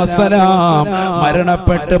സ്വലാത്തു വസ്സലാം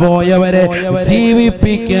മരണപ്പെട്ടു പോയവരെ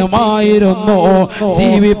ജീവിപ്പിക്കുമായിരുന്നു.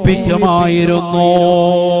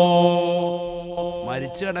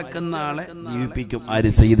 മരിച്ചു കിടക്കുന്ന ആളെ ജീവിപ്പിക്കും.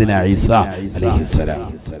 സയ്യിദുനാ ഈസാ അലൈഹിസ്സലാം.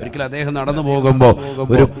 ഒരിക്കൽ അദ്ദേഹം നടന്നു പോകുമ്പോ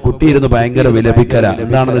ഒരു കുട്ടി ഇരുന്ന് ഭയങ്കര വിലപിക്കല.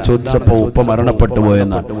 എന്താണെന്ന് ചോദിച്ചപ്പോ ഉപ്പ മരണപ്പെട്ടു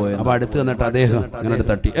പോയെന്നാണ്. അപ്പൊ അടുത്ത് നിന്നിട്ട് അദ്ദേഹം അങ്ങനെ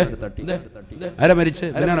തട്ടി, ആരാ മരിച്ച്?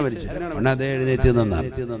 അവനാണ് മരിച്ചത്. അദ്ദേഹം എഴുന്നേറ്റ് നിന്നാണ്.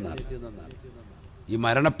 ഈ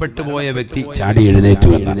മരണപ്പെട്ടു പോയ വ്യക്തി ചാടി എഴുന്നേറ്റു.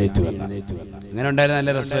 അങ്ങനെ ഉണ്ടായിരുന്ന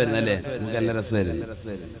നല്ല രസമായിരുന്നു അല്ലേ? നമുക്ക് നല്ല രസമായിരുന്നു.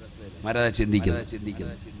 മരത ചിന്തിക്കുന്നത്.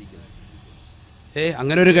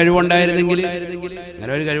 അങ്ങനെ ഒരു കഴിവുണ്ടായിരുന്നെങ്കിൽ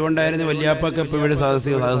വല്യാപ്പൊക്കെ ഇപ്പൊ ഇവിടെ സദസ്സ്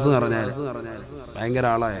നിറഞ്ഞാൽ ഭയങ്കര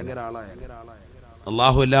ആളായ.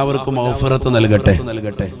 അള്ളാഹു എല്ലാവർക്കും മഗ്ഫിറത്ത് നൽകട്ടെ.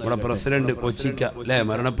 ഇവിടെ പ്രസിഡന്റ് കൊച്ചിക്ക അല്ലെ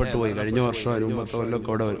മരണപ്പെട്ടു പോയി. കഴിഞ്ഞ വർഷം മുമ്പത്തെ കൊല്ലമൊക്കെ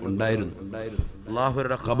ഇവിടെ ഉണ്ടായിരുന്നു.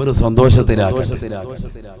 അള്ളാഹുരുടെ ഖബർ സന്തോഷത്തിലാകട്ടെ.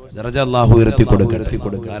 ദറജ അള്ളാഹു ഉയർത്തി കൊടുക്കട്ടെ.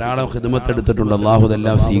 ധാരാളം ഖിദ്മത്ത് എടുത്തിട്ടുണ്ട്. അള്ളാഹു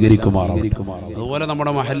ഇതെല്ലാം സ്വീകരിക്കുമാറാകട്ടെ. അതുപോലെ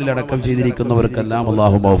നമ്മുടെ മഹലിൽ അടക്കം ചെയ്തിരിക്കുന്നവർക്കെല്ലാം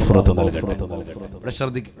അള്ളാഹു മഗ്ഫിറത്ത് നൽകട്ടെ. ഇവിടെ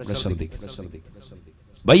ശ്രദ്ധിക്കും.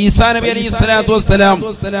 ഈസാ നബി അലൈഹി സ്വലാത്തു വസ്സലാം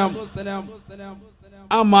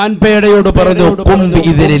ആ മാൻപേടയോട് പറഞ്ഞു,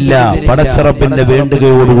 ഇതിനില്ല, പടച്ചറപ്പിന്റെ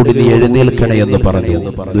വേണ്ടുകയോടുകൂടി നീ എഴുന്നേൽക്കണേ എന്ന് പറഞ്ഞു.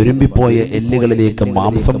 ദുരുമ്പിപ്പോയ എല്ലുകളിലേക്ക്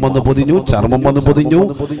മാംസം വന്ന് പൊതിഞ്ഞു, ചർമ്മം വന്ന് പൊതിഞ്ഞു,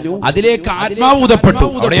 അതിലേക്ക് ആത്മാവ് ഊതപ്പെട്ടു.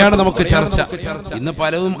 അവിടെയാണ് നമുക്ക് ചർച്ച. ഇന്ന്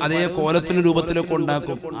പലതും അതേ കോലത്തിലും രൂപത്തിലൊക്കെ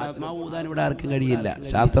ഉണ്ടാക്കും. ആത്മാവ് ഊതാൻ ഇവിടെ ആർക്കും കഴിയില്ല,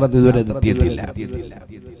 ശാസ്ത്രത്തിൽ ഇതുവരെ എത്തിയിട്ടില്ല.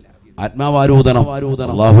 ആത്മാവാരൂതണം,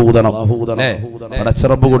 അല്ലാഹൂതണം,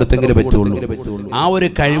 പടച്ചറപ്പ് കൊടുത്തെങ്കിലും പറ്റുള്ളൂ. ആ ഒരു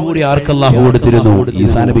കഴിവുകൂടി ആർക്ക് അല്ലാഹു കൊടുത്തിരുന്നു?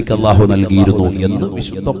 ഈസാ നബിക്ക് അല്ലാഹു നൽകിയിരുന്നു എന്ന്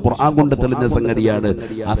വിശുദ്ധ ഖുർആൻ കൊണ്ട് തെളിഞ്ഞ സംഗതിയാണ്.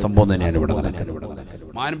 ആ സംഭവം തന്നെയാണ് ഇവിടെ നടക്കുന്നത്.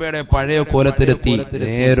 മാൻപേടെ പഴയ കോലത്തിലെത്തി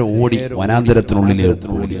നേരെ ഓടി വനാന്തരത്തിനുള്ളിലേക്ക്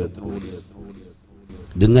ഓടി.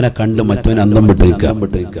 ഇതിങ്ങനെ കണ്ട് മറ്റവൻ അന്തം വിട്ടേക്കാം.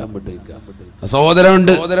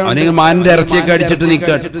 സഹോദരനുണ്ട്, അവനെങ്കിൽ മാനിന്റെ ഇറച്ചിയൊക്കെ അടിച്ചിട്ട്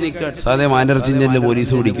നിൽക്കുക. സാധേ മാനിന്റെ ഇറച്ചി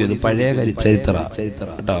പോലീസ് പിടിക്കും. പഴയ ചരിത്ര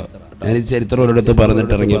കേട്ടോ. ഞാൻ ഈ ചരിത്രം ഒരിടത്ത്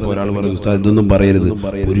പറഞ്ഞിട്ട് ഇറങ്ങിയപ്പോൾ ഒരാൾ പറഞ്ഞു, ഉസ്താദ് ഇതൊന്നും പറയരുത്,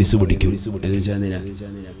 പോലീസ് പിടിക്കും എന്ന് വെച്ചാൽ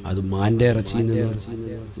അത് മാന്റെ ഇറച്ചി.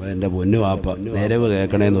 എന്റെ പൊന്നു വാപ്പ നേരവ്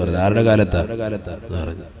കേൾക്കണേന്ന് പറഞ്ഞു. ആരുടെ കാലത്താ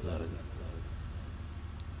പറഞ്ഞു?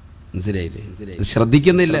 മനസ്സിലായില്ലേ?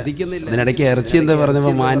 ശ്രദ്ധിക്കുന്നില്ല. ഇതിനിടയ്ക്ക് ഇറച്ചി എന്താ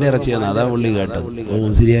പറഞ്ഞപ്പോ മാന്റെ ഇറച്ചിയാണ്, അതാ പുള്ളി കേട്ടത്.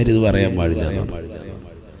 മുസ്ലിയാർ ഇത് പറയാൻ പാടില്ല.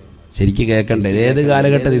 ശരിക്കും കേൾക്കണ്ടേ? ഏത്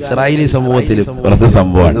കാലഘട്ടത്തിൽ ഇസ്രായേലി സമൂഹത്തിലും പറഞ്ഞ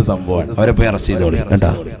സംഭവമാണ്. അവരെ പോയി അറസ്റ്റ് ചെയ്തോളി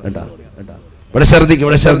കേട്ടാ. ഇവിടെ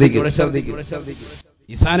ശ്രദ്ധിക്കും.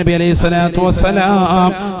 ഈസാ നബി അലൈഹി സ്വലാത്തു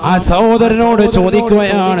വസ്സലാം ആ സഹോദരനോട്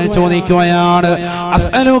ചോദിക്കുകയാണ്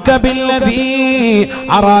അസ്അലുക ബില്ലദീ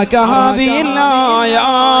അറാക ഹാദിഹിൽ ആയ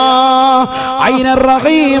ഐന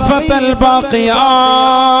റഗീഫത്തൽ ബാഖിയ.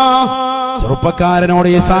 ചെറുപ്പക്കാരനോട്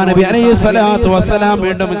ഈസാ നബി അലൈഹി സ്വലാത്തു വസ്സലാം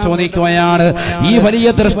വീണ്ടും ചോദിക്കുകയാണ്. ഈ വലിയ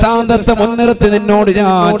ദൃഷ്ടാന്തത്തെ മുൻനിർത്തി നിന്നോട്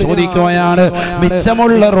ഞാൻ ചോദിക്കുകയാണ്,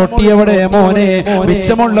 മിച്ചമുള്ള റൊട്ടി എവിടെ മോനെ?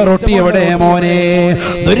 മിച്ചമുള്ള റൊട്ടി എവിടെ മോനെ?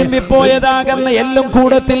 ദുരുമ്പിപ്പോയതാകുന്ന എല്ലും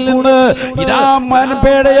കൂടത്തിൽ നിന്ന് ഇതാ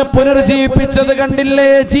മാൻപേടയെ പുനർജീവിപ്പിച്ചത് കണ്ടില്ലേ?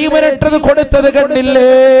 ജീവനിട്ടത് കൊടുത്തത് കണ്ടില്ലേ?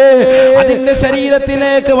 അതിന്റെ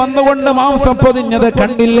ശരീരത്തിലേക്ക് വന്നുകൊണ്ട് മാംസം പൊതിഞ്ഞത്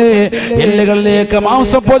കണ്ടില്ലേ? എല്ലുകളിലേക്ക്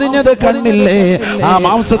മാംസം പൊതിഞ്ഞത് കണ്ടില്ലേ? ആ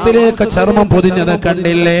മാംസത്തിലേക്ക് ചർമ്മം പൊതിഞ്ഞത്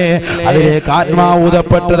കണ്ടില്ലേ? അതിലേക്ക് ആത്മാവ്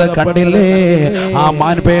ഊതപ്പെട്ടത് കണ്ടില്ലേ? ആ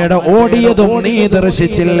മാൻപേട ഓടിയതും നീ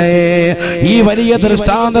ദർശിച്ചില്ലേ? ഈ വലിയ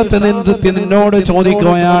ദൃഷ്ടാന്തത്തെ നിന്നോട്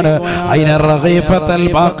ചോദിക്കുകയാണ്, ഐന റഗീഫത്തൽ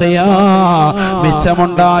ബാഖിയ,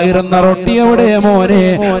 മിച്ചമുണ്ടായിരുന്ന റൊട്ടി എവിടെ മോനെ?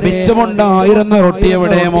 മിച്ചമുണ്ടായിരുന്ന റൊട്ടി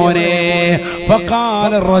എവിടെ മോനെ?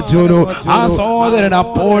 ഫഖാല റജുലു, ആ സഹോദരൻ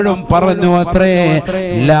അപ്പോഴും പറഞ്ഞു അത്രേ,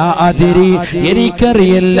 ലാ അദ്രി,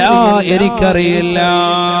 എനിക്കറിയില്ല.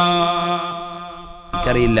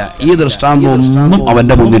 ഈ ദൃഷ്ടാന്തം ഒന്നും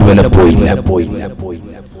അവന്റെ മുന്നിൽ വില പോയില്ല.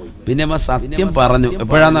 പിന്നെ സത്യം പറഞ്ഞു.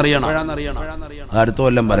 എപ്പോഴാന്നറിയണം? അടുത്ത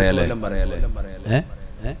കൊല്ലം പറയാലേ?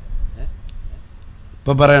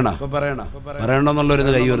 ഇപ്പൊ പറയണമെന്നുള്ളൊരു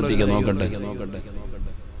കൈ ഉയർത്തിക്ക നോക്കട്ടെ.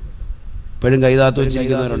 ഇപ്പോഴും കൈതാത്ത്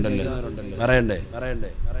വെച്ചിരിക്കുന്നവരുണ്ടല്ലോ, പറയണ്ടേ?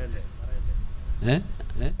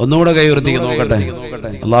 ഒന്നുകൂടെ കൈ ഉയർത്തിക്ക നോക്കട്ടെ.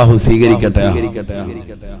 അല്ലാഹു സ്വീകരിക്കട്ടെ.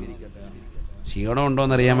 ക്ഷീണം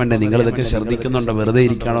ഉണ്ടോന്ന് അറിയാൻ വേണ്ടി നിങ്ങൾ ഇതൊക്കെ ശ്രദ്ധിക്കുന്നുണ്ടോ, വെറുതെ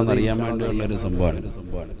ഇരിക്കണോന്ന് അറിയാൻ വേണ്ടിയുള്ള ഒരു സംഭവമാണ്.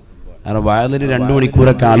 കാരണം വായനയിൽ 2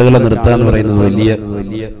 മണിക്കൂറൊക്കെ ആളുകളെ നിർത്തുക എന്ന് പറയുന്നത് വലിയ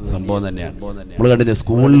സംഭവം തന്നെയാണ്. നമ്മൾ കണ്ടില്ലേ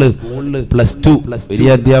സ്കൂളില് +2 വലിയ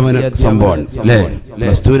അധ്യാപന സംഭവമാണ് അല്ലേ?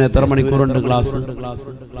 +2 എത്ര മണിക്കൂറുണ്ട് ക്ലാസ്?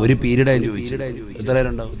 ഒരു പീരീഡ് ആയി ചോദിച്ചു. എത്ര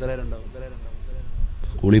പേരുണ്ടാവും?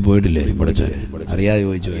 സ്കൂളിൽ പോയിട്ടില്ലേ? പഠിച്ചോ അറിയാതെ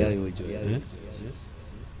ചോദിച്ചു.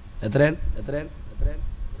 എത്രയാണ്?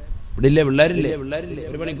 ഇവിടെ ഇല്ലേ പിള്ളേരില്ലേ?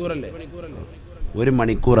 1 മണിക്കൂറല്ലേ? 1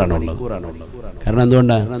 മണിക്കൂറാണുള്ളത്. കാരണം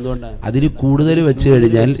എന്തുകൊണ്ടാണ്? അതിൽ കൂടുതൽ വെച്ച്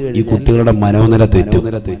കഴിഞ്ഞാൽ ഈ കുട്ടികളുടെ മനോനില തെറ്റും.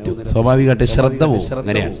 സ്വാഭാവികമായിട്ട് ശ്രദ്ധ പോകും.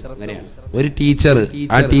 അങ്ങനെയാണ് ഒരു ടീച്ചർ,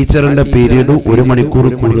 ആ ടീച്ചറിന്റെ പീരീഡ് 1 മണിക്കൂർ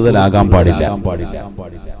കൂടുതലാകാൻ പാടില്ല.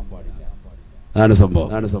 അതാണ് സംഭവം.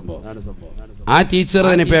 ആ ടീച്ചർ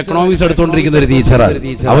തന്നെ ഇപ്പൊ എക്കണോമിക്സ് എടുത്തുകൊണ്ടിരിക്കുന്ന ഒരു ടീച്ചറാണ്.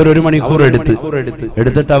 അവർ 1 മണിക്കൂർ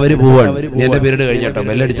എടുത്തിട്ട് അവര് പോവാണ്. എന്റെ പീരീഡ് കഴിഞ്ഞട്ടോ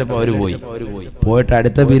ബെല്ലടിച്ചപ്പോ അവര് പോയിട്ട്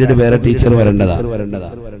അടുത്ത പീരീഡ് വേറെ ടീച്ചർ വരേണ്ടതാ.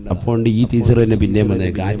 അപ്പോൾ ഈ ടീച്ചർ തന്നെ പിന്നെയും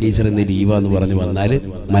വന്നേക്കാം. ആ ടീച്ചർ ഇന്ന് ലീവാന്ന് പറഞ്ഞ് വന്നാൽ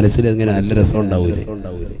മനസ്സിൽ എങ്ങനെ നല്ല രസം ഉണ്ടാവൂലേ?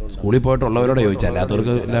 സ്കൂളിൽ പോയിട്ടുള്ളവരോട് ചോദിച്ചാൽ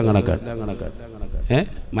അല്ലാത്തവർക്ക് എല്ലാം കണക്കാണ്.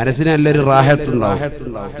 മനസ്സിന് നല്ലൊരു റാഹത്തുണ്ടാവും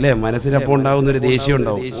അല്ലേ? മനസ്സിനപ്പോൾ ഉണ്ടാവുന്ന ഒരു ദേഷ്യം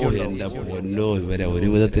ഉണ്ടാവും. എന്റെ പൊന്നോ, ഇവരെ ഒരു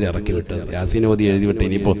വിധത്തിൽ ഇറക്കി വിട്ട് യാസീൻ ഓതി എഴുതി വിട്ട്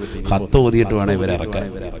ഇനിയിപ്പോ 10 ഓതിയിട്ട് വേണം ഇവരെ ഇറക്കാൻ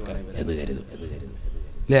എന്ന് കരുതും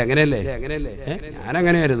അല്ലേ? അങ്ങനെയല്ലേ?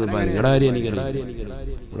 ഞാനങ്ങനെയായിരുന്നു. നിങ്ങളുടെ കാര്യം എനിക്കറിയാം.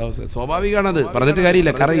 സ്വാഭാവികമാണത്, പറഞ്ഞിട്ട്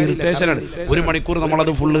കാര്യമില്ല. കാരണം ഇറിറ്റേഷനാണ്. 1 മണിക്കൂർ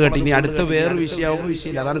നമ്മളത് ഫുള്ള് കേട്ടി. ഇനി അടുത്ത വേറൊരു വിഷയമാകുമ്പോൾ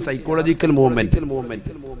വിഷയമില്ല. അതാണ് സൈക്കോളജിക്കൽ മൂവ്മെന്റ്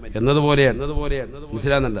എന്നതുപോലെയാണ്.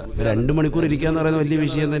 മനസ്സിലാകുന്നുണ്ട്? 2 മണിക്കൂർ ഇരിക്കാന്ന് പറയുന്നത് വലിയ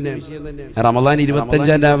വിഷയം തന്നെയാണ്. റമദാൻ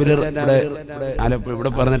 25 രാവിലെ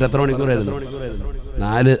ഇവിടെ പറഞ്ഞിട്ട് എത്ര മണിക്കൂറായിരുന്നു?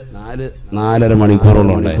 4-4.5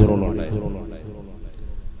 മണിക്കൂറോളം ഉണ്ടായിരുന്നു.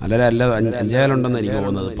 അല്ല 5:00 എനിക്ക്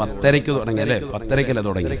തോന്നുന്നത്. 10:00 തുടങ്ങി അല്ലേ? 10:00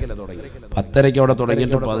 തുടങ്ങി. 10:00 അവിടെ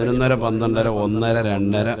തുടങ്ങിയിട്ട് 11:30, 12:30, 1:30,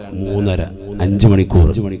 2:30, 3:30, 5 മണിക്കൂർ.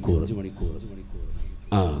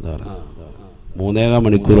 ആ അതാ 3.25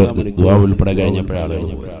 മണിക്കൂർ ദുആ ഉൾപ്പെടെ കഴിഞ്ഞപ്പോഴാണ്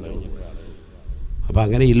കഴിഞ്ഞു. അപ്പൊ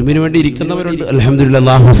അങ്ങനെ ഇൽമിന് വേണ്ടി ഇരിക്കുന്നവരുണ്ട്. അൽഹംദുലില്ലാഹ്,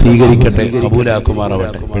 അല്ലാഹു സ്വീകരിക്കട്ടെ,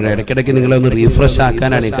 കബൂലാക്കുമാറാവട്ടെ. പിന്നെ ഇടയ്ക്കിടയ്ക്ക് നിങ്ങളെ ഒന്ന് റീഫ്രഷ്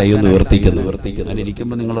ആക്കാനാണ് ഈ കൈ ഒന്ന് ഉയർത്തിക്കുന്നത്. അങ്ങനെ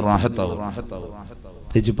ഇരിക്കുമ്പോൾ നിങ്ങൾ റാഹത്താവും.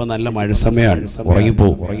 ഇപ്പൊ നല്ല മഴ സമയമാണ്,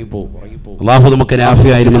 ഉറങ്ങിപ്പോവും. അല്ലാഹു നമുക്ക്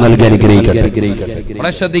നാഫിയായി നൽകി അനുഗ്രഹിക്കട്ടെ.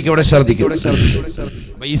 ഇവിടെ ശ്രദ്ധിക്കും.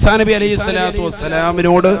 ഈസാ നബി അലൈഹിസ്സലാത്തു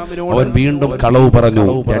വസ്സലാമിനോട് അവൻ വീണ്ടും കളവ് പറഞ്ഞു.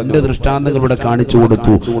 2 ദൃഷ്ടാന്തങ്ങൾ ഇവിടെ കാണിച്ചു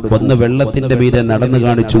കൊടുത്തു. ഒന്ന് വെള്ളത്തിന്റെ മീതെ നടന്നു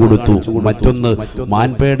കാണിച്ചു കൊടുത്തു, മറ്റൊന്ന്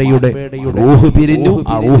മാൻപേടയുടെ റൂഹ് പിരിഞ്ഞു,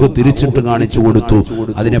 ആ റൂഹ് തിരിച്ചിട്ട് കാണിച്ചു കൊടുത്തു.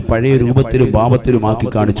 അതിനെ പഴയ രൂപത്തിലും ഭാവത്തിലും ആക്കി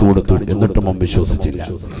കാണിച്ചു കൊടുത്തു. എന്നിട്ടും അവൻ വിശ്വസിച്ചില്ല.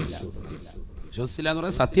 വിശ്വസിച്ചില്ല എന്ന്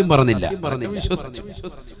പറഞ്ഞാൽ സത്യം പറഞ്ഞില്ല.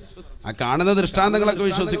 ആ കാണുന്ന ദൃഷ്ടാന്തങ്ങളൊക്കെ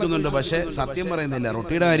വിശ്വസിക്കുന്നുണ്ട്, പക്ഷെ സത്യം പറയുന്നില്ല.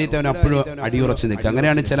 റൊട്ടിയുടെ കാര്യത്തിൽ അവൻ അപ്പോഴും അടിയുറച്ച് നിൽക്കുക.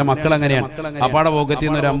 അങ്ങനെയാണ് ചില മക്കൾ. അങ്ങനെയാണ്. അപ്പാടെ പോക്കറ്റിൽ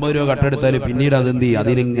നിന്ന് ഒരു 50 രൂപ കട്ടെടുത്താൽ പിന്നീട് അതെന്ത് ചെയ്യും?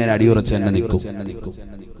 അതിനിങ്ങനെ അടിയുറച്ച് തന്നെ നിൽക്കും.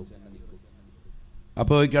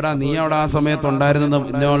 അപ്പൊ ചോദിക്കടാ, നീ അവിടെ ആ സമയത്ത് ഉണ്ടായിരുന്നെന്ന്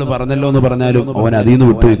ഇന്നോള് പറഞ്ഞല്ലോ എന്ന് പറഞ്ഞാലും അവൻ അതിൽ നിന്ന്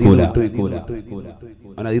വിട്ടുവെക്കൂല.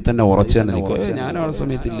 അവൻ അതിൽ തന്നെ ഉറച്ചു തന്നെ നിൽക്കും. ഞാൻ ആ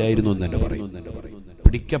സമയത്ത് ഇല്ലായിരുന്നു എന്ന് തന്നെ പറയും.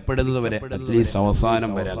 പിടിക്കപ്പെടുന്നത് വരെ, അറ്റ്ലീസ്റ്റ്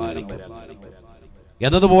അവസാനം വരെ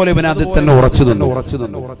എന്നതുപോലെ ഇവൻ അതിൽ തന്നെ ഉറച്ചു നിന്നു.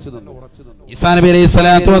 ഈസാ നബി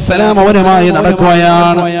അലൈഹിസ്സലാത്തു വസ്സലാം അവനുമായി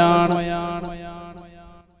നടക്കുകയാണ്.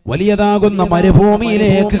 വലിയതാകുന്ന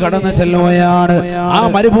മരുഭൂമിയിലേക്ക് കടന്നു ചെല്ലുകയാണ്. ആ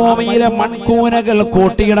മരുഭൂമിയിലെ മൺകൂനകൾ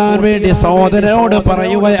കൂട്ടിയിടാൻ വേണ്ടി സഹോദരനോട്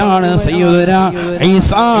പറയുകയാണ് സയ്യിദുനാ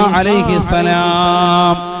ഈസാ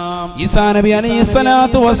അലൈഹിസ്സലാം. ഈസാ നബി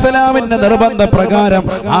അലൈഹിസ്സലാത്തു വസ്സലാമിന്റെ നിർബന്ധ പ്രകാരം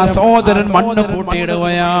ആ സഹോദരൻ മണ്ണ്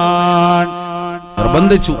കൂട്ടിയിടുകയാണ്.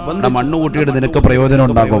 നിർബന്ധിച്ചു. മണ്ണ് കൂട്ടിയിട്ട് നിനക്ക് പ്രയോജനം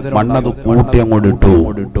ഉണ്ടാകും. മണ്ണത് കൂട്ടി അങ്ങോട്ട് ഇട്ടു.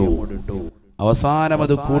 അവസാനം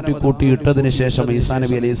അത് കൂട്ടി ഇട്ടതിന് ശേഷം ഈസാ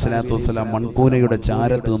നബി അലൈഹിസ്സലാത്തു വസ്സലാം മൺകൂനയുടെ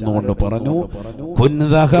ചാരത്ത് നിന്നുകൊണ്ട് പറഞ്ഞു, കുൻ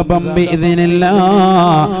ദഹബം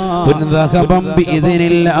ബിഇദ്നില്ലാഹ്, കുൻ ദഹബം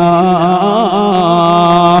ബിഇദ്നില്ലാഹ്.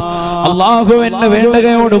 അല്ലാഹുവിന്റെ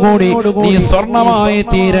വേണ്ടകയോടുകൂടി നീ സ്വർണമായി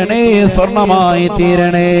തീരണേ, സ്വർണമായി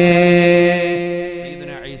തീരണേ.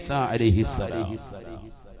 സയ്യിദുനാ ഈസാ അലൈഹിസ്സലാം,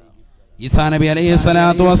 ഈസാ നബി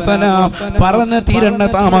അലൈഹിസ്സലാത്തു വസ്സലാം പറഞ്ഞ തീരണ്ട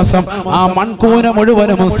താമസം ആ മൺകൂന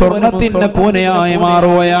മുഴുവനും സ്വർണത്തിന്റെ കൂനയായി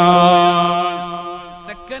മാറുകയാണ്.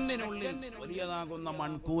 സെക്കൻഡിനുള്ളിൽ വലിയതാകുന്ന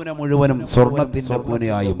മൺകൂന മുഴുവനും സ്വർണത്തിന്റെ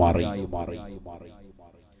കൂനയായി മാറി.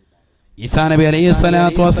 ഈസാ നബി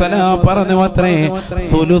അലൈഹിസ്സലാത്തു വസ്സലാം പറഞ്ഞു അത്രേ,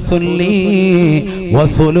 സുലുസുൻ ലീ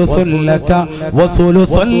വസുലുസുൻ ലക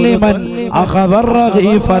വസുലുസുൻ ലിമൻ അഖദ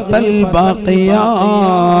റഗീഫതൽ ബാഖിയാ.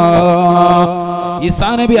 ഈസാ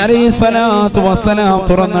നബി അലൈഹിസ്സലാത്തു വസ്സലാം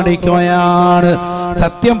തുറന്നടിക്കുകയാണ്.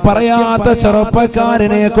 സത്യം പറയാത്ത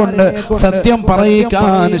ചെറുപ്പക്കാരനെ കൊണ്ട് സത്യം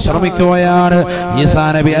പറയിക്കാൻ ശ്രമിക്കുകയാണ്. ഈസാ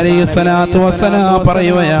നബി അലൈഹിസ്സലാത്തു വസ്സലാം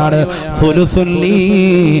പറയുകയാണ്, സുലുസുൻ ലീ,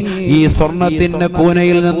 ഈ സ്വർണത്തിന്റെ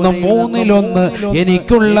കൂനയിൽ നിന്ന് 1/3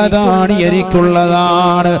 എനിക്കുള്ളതാണ്,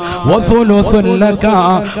 എനിക്കുള്ളതാണ്. വസുലുസുൻ ലക,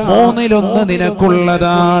 1/3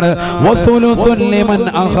 നിനക്കുള്ളതാണ്. വസുലുസുൻ ലിമൻ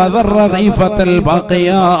അഖദ റഗീഫതൽ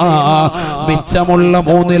ബാഖിയാ, മിച്ചമുള്ള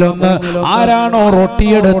 1/3 ആരാണോ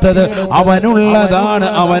റൊട്ടിയെടുത്തത് അവനുള്ളതാണ്,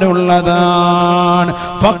 അവനുള്ളതാണ്.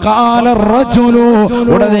 ഫഖാല റജുലു,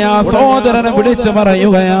 ഉടനെ ആ സഹോദരനെ വിളിച്ചു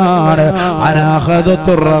പറയുകയാണ്,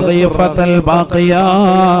 അനാഖദതു റഗീഫതൽ ബാഖിയാ,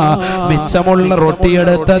 മിച്ചമുള്ള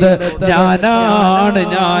റൊട്ടിയെടുത്തത് ഞാനാണ്,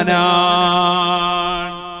 ഞാനാണ്.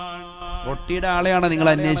 റൊട്ടിയുടെ ആളെയാണ് നിങ്ങൾ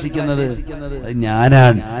അന്വേഷിക്കുന്നത്,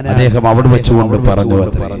 ഞാനാണ്. അദ്ദേഹം അവിടെ വെച്ചുകൊണ്ട് പറഞ്ഞു.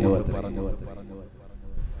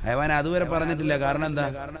 ഹൈവാൻ അതുവരെ പറഞ്ഞിട്ടില്ല. കാരണം എന്താ?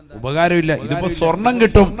 ഉപകാരമില്ല. ഇതിപ്പോ സ്വർണം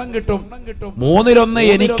കിട്ടും. 1/3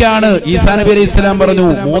 എനിക്കാണ്. ഈസാ നബി അലൈഹി ഇസ്ലാം പറഞ്ഞു,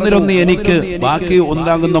 1/3 എനിക്ക്, ബാക്കി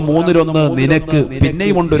ഉണ്ടാകുന്ന 1/3 നിനക്ക്.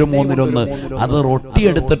 പിന്നെയും ഉണ്ട് ഒരു 1/3. അത് റൊട്ടി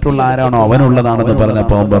എടുത്തിട്ടുള്ള ആരാണോ അവനുള്ളതാണെന്ന്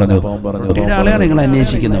പറഞ്ഞപ്പോ അവൻ പറഞ്ഞു, റൊട്ടിയുടെ ആളെയാണ് നിങ്ങൾ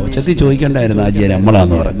അന്വേഷിക്കുന്നത്. ഉച്ചത്തിൽ ചോദിക്കേണ്ടായിരുന്നു ആജിയെ,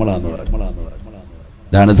 നമ്മളാന്ന് പറഞ്ഞു.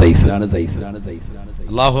 ഇതാണ് സൈസ്.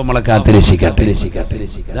 അല്ലാഹു നമ്മളെ കാത്തിരക്ഷിക്കട്ടെ.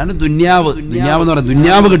 ഇതാണ് ദുനിയാവ്. ദുനിയാവ് എന്ന് പറയുന്നത്,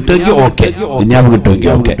 ദുനിയാവ് കിട്ടുമെങ്കിൽ ഓക്കെ, ദുനിയാവ് കിട്ടുമെങ്കിൽ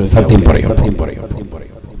ഓക്കെ. സത്യം പറയും.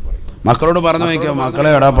 മക്കളോട് പറഞ്ഞു നോക്കിയോ, മക്കളെ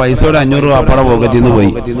എടാ പൈസ ഒരു 500 രൂപ അപ്പടെ പോക്കറ്റിൽ നിന്ന്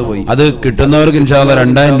പോയി, അത് കിട്ടുന്നവർക്ക് ഇൻഷാ അല്ലാഹ്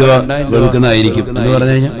 2000 രൂപ കൊടുക്കുന്നതായിരിക്കും എന്ന്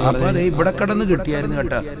പറഞ്ഞു കഴിഞ്ഞാൽ, അപ്പൊ അതെ ഇവിടെ കടന്ന് കിട്ടിയായിരുന്നു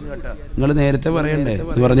കേട്ടാ, നിങ്ങൾ നേരത്തെ പറയണ്ടേ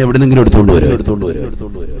എന്ന് പറഞ്ഞാൽ എവിടെന്നെങ്കിലും എടുത്തോണ്ട് വരും.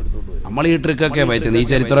 നമ്മൾ ഈ ട്രിക്കൊക്കെ പറ്റും. ഈ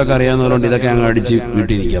ചരിത്രമൊക്കെ അറിയാവുന്നതുകൊണ്ട് ഇതൊക്കെ അങ്ങ് അടിച്ച്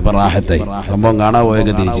വീട്ടിരിക്കുക. അപ്പൊ റാഹത്തായി. സംഭവം കാണാൻ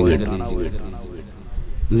പോയൊക്കെ തിരിച്ചു കേട്ടു.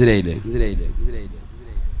 ഇതിലായില്ലേ?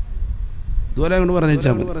 ഇതുപോലെ കൊണ്ട് പറഞ്ഞാൽ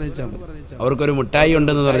അവർക്കൊരു മിഠായി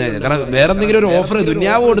ഉണ്ടെന്ന് പറഞ്ഞാൽ, കാരണം വേറെ എന്തെങ്കിലും ഒരു ഓഫർ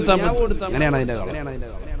ദുനിയാവ് കൊടുത്താൽ മതി. അങ്ങനെയാണ് അതിന്റെ കളം.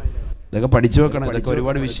 ഇതൊക്കെ പഠിച്ചു വെക്കണം. ഇതൊക്കെ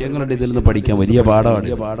ഒരുപാട് വിഷയങ്ങളുണ്ട് ഇതിൽ നിന്ന് പഠിക്കാൻ. വലിയ പാഠമാണ്.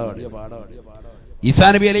 ഈസാ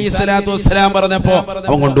നബി അലൈഹി സ്വലാത്തു വസ്സലാം പറഞ്ഞപ്പോ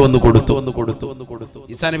അവൻ കൊണ്ടുവന്ന് കൊടുത്തു.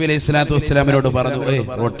 ഈസാ നബി അലൈഹി സ്വലാത്തു വസ്സലാമിനോട് പറഞ്ഞു,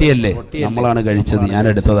 റൊട്ടിയല്ലേ, നമ്മളാണ് കഴിച്ചത്, ഞാൻ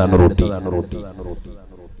എടുത്തതാണ് റൊട്ടി.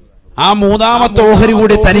 ആ മൂന്നാമത്തെ ഓഹരി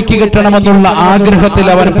കൂടി തനിക്ക് കിട്ടണമെന്നുള്ള ആഗ്രഹത്തിൽ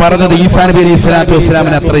അവൻ പറഞ്ഞത് ഈസാ നബി അലൈഹി സ്വലാത്തു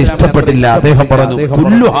വസ്സലാമിന് അത്ര ഇഷ്ടപ്പെട്ടില്ല. അദ്ദേഹം പറഞ്ഞു,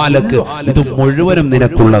 കുല്ലു ഹാലക്ക്, ഇത് മുഴുവനും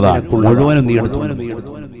നിനക്കുള്ളതാണ്, മുഴുവനും നീ എടുത്തു.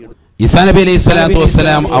 ഈസാ നബി അലൈഹി സ്വലാത്തു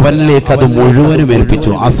വസ്സലാം അവനിലേക്ക് അത് മുഴുവനും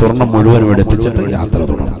ഏൽപ്പിച്ചു. ആ സ്വർണം മുഴുവനും എടുപ്പിച്ചിട്ട് യാത്ര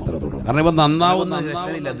തുടർന്നു. കാരണം ഇവൻ നന്നാവുന്ന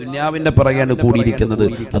രക്ഷയില്ല, ദുന്യാവിന്റെ പിറകെയാണ് കൂടിയിരിക്കുന്നത്,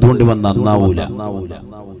 അതുകൊണ്ട് ഇവൻ നന്നാവൂല.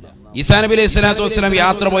 ഈസാ നബി അലൈഹി സ്വലാത്തു വസ്സലാം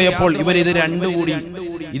യാത്ര പോയപ്പോൾ ഇവൻ ഇത് രണ്ടും കൂടി,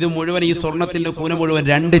 ഇത് മുഴുവൻ, ഈ സ്വർണത്തിന്റെ കൂന മുഴുവൻ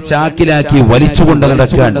 2 ചാക്കിലാക്കി വലിച്ചുകൊണ്ട്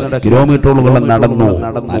നടക്കാൻ കിലോമീറ്ററുകളോളം നടന്നു.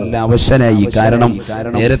 നല്ല അവശനായി. കാരണം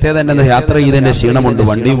നേരത്തെ തന്നെ യാത്ര ചെയ്തതിന്റെ ക്ഷീണമുണ്ട്,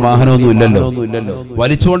 വണ്ടിയും വാഹനമൊന്നും ഇല്ലല്ലോ.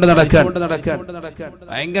 വലിച്ചുകൊണ്ട് നടക്കാൻ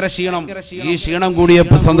ഭയങ്കര ക്ഷീണം. ഈ ക്ഷീണം കൂടിയ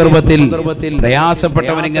സന്ദർഭത്തിൽ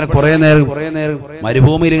പ്രയാസപ്പെട്ടവൻ ഇങ്ങനെ കുറെ നേരം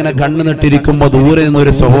മരുഭൂമിയിൽ ഇങ്ങനെ കണ്ണു നട്ടിരിക്കുമ്പോ ദൂരെ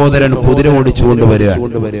നിന്നൊരു സഹോദരൻ കുതിര ഓടിച്ചുകൊണ്ട് വരികയാണ്.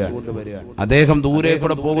 അദ്ദേഹം ദൂരെ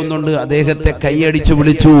കൂടെ പോകുന്നുണ്ട്. അദ്ദേഹത്തെ കൈയടിച്ചു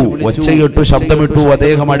വിളിച്ചു, ഒച്ച കേട്ടു, ശബ്ദമിട്ടു.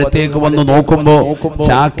 അദ്ദേഹം അടുത്തേക്ക് വന്ന് നോക്കുമ്പോ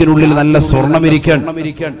ചാക്കിനുള്ളിൽ നല്ല സ്വർണം ഇരിക്കാൻ.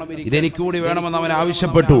 ഇതെനിക്ക് കൂടി വേണമെന്ന് അവൻ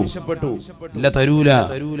ആവശ്യപ്പെട്ടു. ഇല്ല, തരൂല,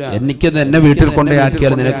 എനിക്ക് എന്നെ വീട്ടിൽ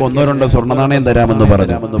കൊണ്ടേയാക്കിയാൽ നിനക്ക് 1-2 സ്വർണ്ണ നാണയം തരാമെന്ന്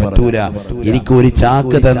പറഞ്ഞു. പറ്റൂല, എനിക്ക് ഒരു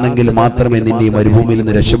ചാക്ക് തന്നെങ്കിൽ മാത്രമേ നിന്നെ ഈ മരുഭൂമിയിൽ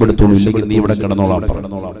നിന്ന് രക്ഷപ്പെടുത്തുള്ളൂ, ഇല്ലെങ്കിൽ നീ ഇവിടെ കിടന്നോളാം പറഞ്ഞു.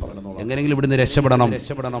 എങ്ങനെയെങ്കിലും ഇവിടുന്ന് രക്ഷപ്പെടണം.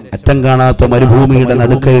 അറ്റം കാണാത്ത മരുഭൂമിയുടെ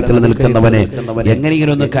നടുക്കയത്തിൽ നിൽക്കുന്നവനെ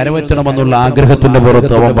എങ്ങനെയെങ്കിലും ഒന്ന് കരവറ്റണമെന്നുള്ള ആഗ്രഹത്തിന്റെ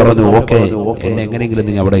പുറത്ത് അവൻ പറഞ്ഞു, ഓക്കെ, എന്നെ എങ്ങനെയെങ്കിലും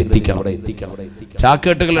നിങ്ങൾ അവിടെ എത്തിക്കണം.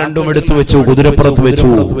 ചാക്കേട്ടുകൾ രണ്ടും എടുത്തു വെച്ചു, കുതിരപ്പുറത്ത് വെച്ചു.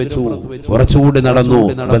 കുറച്ചുകൂടി നടന്നു.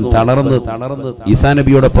 അവൻ തളർന്ന് ഈസാ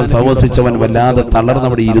നബിയോടൊപ്പം സഹവസിച്ചവൻ വല്ലാതെ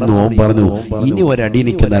തളർന്നവിടെ ഇരുന്നു. അവൻ പറഞ്ഞു, ഇനി ഒരടി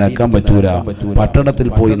എനിക്ക് നനക്കാൻ പറ്റൂല, പട്ടണത്തിൽ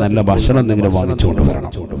പോയി നല്ല ഭക്ഷണം എന്തെങ്കിലും വാങ്ങിച്ചുകൊണ്ട്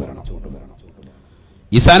വരണം.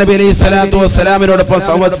 ഈസാ നബി അലൈഹി സ്വലാത്തു വസ്സലാമിനോടൊപ്പം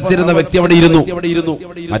സഹവസിച്ചിരുന്ന വ്യക്തി അവിടെ ഇരുന്നു.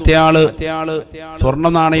 മറ്റേയാള് സ്വർണ്ണ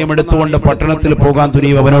നാണയം എടുത്തുകൊണ്ട് പട്ടണത്തിൽ പോകാൻ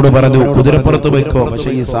തുനിയും. അവനോട് പറഞ്ഞു, കുതിരപ്പുറത്ത് വെക്കോ,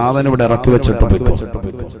 പക്ഷെ ഈ സാധനം ഇവിടെ ഇറക്കി വെച്ചിട്ട് വെക്കോ.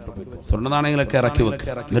 സ്വർണ്ണ നാണയങ്ങളൊക്കെ ഇറക്കി വെക്ക,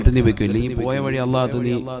 എന്നിട്ട് നീ വെക്കൂ, ഇല്ലെങ്കിൽ പോയ വഴി അല്ലാതെ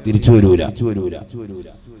നീ തിരിച്ചു വരൂല.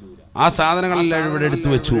 ആ സാധനങ്ങളെല്ലാം ഇവിടെ എടുത്തു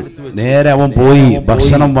വെച്ചു. നേരെ അവൻ പോയി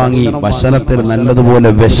ഭക്ഷണം വാങ്ങി. ഭക്ഷണത്തിൽ നല്ലതുപോലെ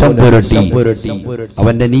വിഷം പുരട്ടി.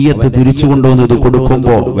 അവന്റെ നീയത്ത് തിരിച്ചു കൊണ്ടുവന്ന് ഇത്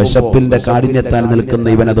കൊടുക്കുമ്പോ വിശപ്പിന്റെ കാഠിന്യത്താൻ നിൽക്കുന്ന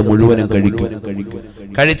ഇവൻ അത് മുഴുവനും കഴിക്കും.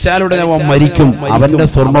 കഴിച്ചാലുടനെ അവൻ മരിക്കും. അവന്റെ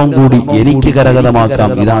സ്വർണവും കൂടി എനിക്ക് കരഗതമാക്കാം.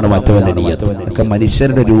 ഇതാണ് മറ്റവന്റെ നീയത്ത്. ഒക്കെ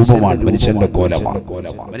മനുഷ്യരുടെ രൂപമാണ്, മനുഷ്യന്റെ കോലമാണ്,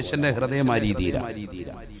 മനുഷ്യന്റെ ഹൃദയം ആ രീതിയിലാണ്.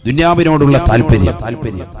 ദുന്യാവിനോടുള്ള താല്പര്യം.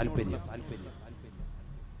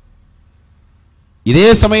 ഇതേ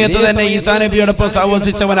സമയത്ത് തന്നെ ഈസാ നബിയോടൊപ്പം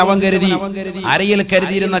സഹവസിച്ചവൻ അവൻ കരുതി, അരയിൽ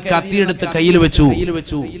കരുതിയിരുന്ന കത്തിയെടുത്ത് കയ്യിൽ വെച്ചു.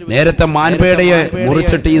 നേരത്തെ മാൻപേടയെ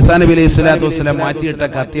മുറിച്ചിട്ട് ഈസാ നബി അലൈഹി സ്വലാത്തു വസ്സലാം മാറ്റിയിട്ട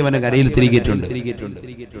കത്തി അവന് കരയിൽ തിരികിയിട്ടുണ്ട്.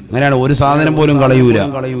 അങ്ങനെയാണ്, ഒരു സാധനം പോലും കളയൂല.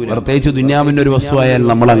 പ്രത്യേകിച്ച് ദുന്യാവിന്റെ ഒരു വസ്തുവായാൽ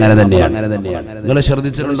നമ്മൾ അങ്ങനെ തന്നെയാണ്. നിങ്ങൾ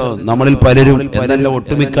ശ്രദ്ധിച്ചിട്ടുണ്ടോ, നമ്മളിൽ പലരും, എന്നല്ല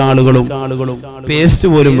ഒട്ടുമിക്ക ആളുകളും പേസ്റ്റ്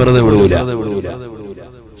പോലും വെറുതെ വിടൂല.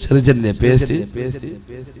 ശ്രദ്ധിച്ചിട്ടില്ലേ?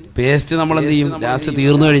 പേസ്റ്റ് നമ്മൾ എന്ത് ചെയ്യും, ലാസ്റ്റ്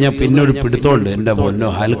തീർന്നു കഴിഞ്ഞാൽ പിന്നെ ഒരു പിടുത്തമുണ്ട്. എന്റെ പൊന്നോ,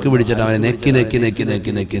 ഹൽക്ക് പിടിച്ചിട്ട് അവനെ നെക്കി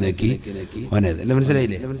അവനെ എല്ലാം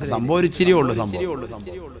മനസ്സിലായില്ലേ? സംഭവം ഒരു ഇച്ചിരിയേ ഉള്ളൂ. സംഭവം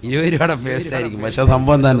 20 രൂപയുടെ പേസ്റ്റ് ആയിരിക്കും, പക്ഷെ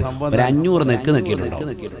സംഭവം എന്താണ്, ഒരു 500 നെക്കിയിട്ടുണ്ടാവും.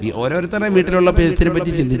 ഓരോരുത്തരുടെ വീട്ടിലുള്ള പേസ്റ്റിനെ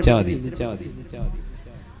പറ്റി ചിന്തിച്ചാൽ മതി.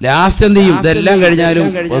 ലാസ്റ്റ് എന്ത് ചെയ്യും, ഇതെല്ലാം കഴിഞ്ഞാലും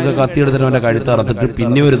ഒക്കെ കത്തിയെടുത്തിട്ട് അവന്റെ കഴുത്തറത്തിട്ട്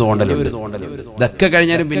പിന്നെ ഒരു തോണ്ടലും. ഇതൊക്കെ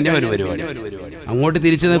കഴിഞ്ഞാലും പിന്നെ ഒരു പരിപാടി, അങ്ങോട്ട്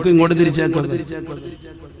തിരിച്ചു നിൽക്കും, ഇങ്ങോട്ട് തിരിച്ചു നിൽക്കും,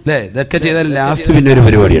 അല്ലേ? ഇതൊക്കെ ചെയ്താൽ ലാസ്റ്റ് പിന്നെ ഒരു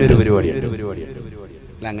പരിപാടി.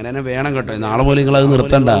 അങ്ങനെ തന്നെ വേണം കേട്ടോ. നാളെ പോലെ നിങ്ങൾ അത്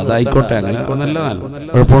നിർത്തണ്ട, അതായിക്കോട്ടെ, അങ്ങനെ നല്ലതാണ്,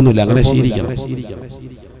 കുഴപ്പമൊന്നുമില്ല, അങ്ങനെ ശീലിക്കണം.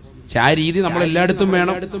 പക്ഷെ ആ രീതി നമ്മൾ എല്ലായിടത്തും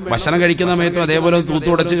വേണം. ഭക്ഷണം കഴിക്കുന്ന സമയത്തും അതേപോലെ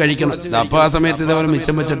തൂത്തുടച്ച് കഴിക്കണം. അപ്പൊ ആ സമയത്ത് ഇതേപോലെ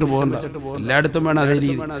മിച്ചം വെച്ചിട്ട് പോകണ്ട, എല്ലായിടത്തും വേണം അതേ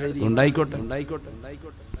രീതി. ഉണ്ടായിക്കോട്ടെ.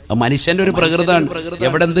 മനുഷ്യന്റെ ഒരു പ്രകൃതമാണ്,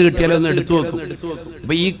 എവിടെ എന്ത് കിട്ടിയാലും ഒന്ന് എടുത്തു വെക്കും.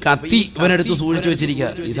 അപ്പൊ ഈ കത്തി ഇവനെടുത്ത് സൂക്ഷിച്ചു വെച്ചിരിക്കുക.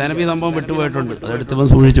 ഈസാ നബി സംഭവം വിട്ടുപോയിട്ടുണ്ട്, അതെടുത്ത് ഇവൻ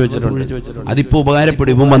സൂക്ഷിച്ചു വെച്ചിട്ടുണ്ട്. അതിപ്പോ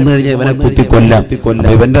ഉപകാരപ്പെടും. ഇവൻ വന്നു കഴിഞ്ഞാൽ ഇവനെ കുത്തി കൊല്ലാം.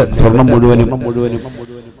 ഇവന്റെ സ്വർണം മുഴുവനും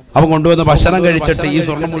അവൻ കൊണ്ടുവന്ന ഭക്ഷണം കഴിച്ചിട്ട് ഈ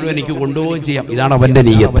സ്വർണം മുഴുവൻ എനിക്ക് കൊണ്ടുപോവുകയും ചെയ്യാം. ഇതാണ് അവന്റെ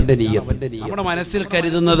നീയത്ത്. നമ്മുടെ മനസ്സിൽ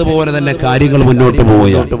കരുതുന്നത് പോലെ തന്നെ കാര്യങ്ങൾ മുന്നോട്ട്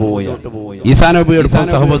പോവുകയാണ്. ഈസാ നബിയോടൊപ്പം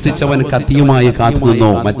സഹവസിച്ചവൻ കത്തിയുമായി കാത്തു നിന്നു.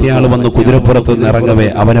 മറ്റേയാൾ വന്ന് കുതിരപ്പുറത്ത് നിറങ്ങവേ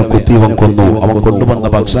അവനെ കുത്തിയവൻ കൊന്നു. അവൻ കൊണ്ടുവന്ന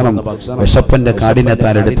ഭക്ഷണം വിശപ്പന്റെ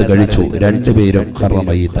കാഠിന്യത്താൽ എടുത്ത് കഴിച്ചു. രണ്ടുപേരും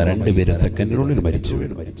കർമ്മമയ്യത്ത, രണ്ടുപേരും സെക്കൻഡിനുള്ളിൽ മരിച്ചു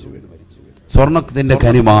വീണു. സ്വർണത്തിന്റെ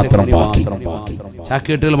കനി മാത്രം ബാക്കി,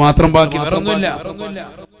 ചാക്കേട്ടുകൾ മാത്രം ബാക്കി, വേറൊന്നുമില്ല.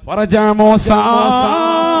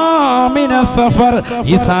 മിന സഫർ.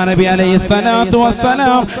 ഈസാ നബി അലൈഹിസ്സലാത്തു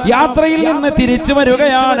വസ്സലാം യാത്രയിൽ നിന്ന് തിരിച്ചു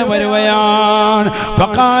വരുകയാണ്.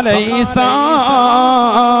 ഫഖാല ഈസാ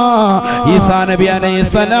നബി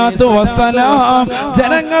അലൈഹിസ്സലാത്തു വസ്സലാം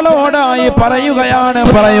ജനങ്ങളോടായി പറയുകയാണ്.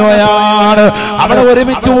 അവിടെ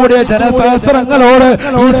ഒരുമിച്ച് കൂടിയ ജനസഹസ്രങ്ങളോട്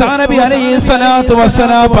ഈസാ നബി അലൈഹിസ്സലാത്തു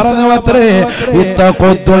വസ്സലാം പറഞ്ഞു അത്രേ,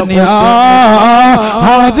 ഇത്തഖുദ്ദുനിയാ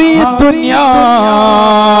ഹാദിഹി ദുനിയാ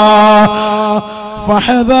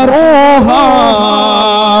ഫഹദറൂഹാ.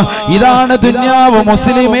 ഇതാണ് ദുനിയാവ്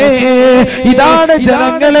മുസ്ലിമേ, ഇതാണ്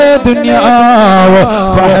ജനങ്ങളെ ദുനിയാവ്.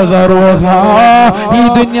 ഫഹദറൂഹാ, ഈ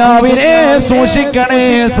ദുനിയാവിനെ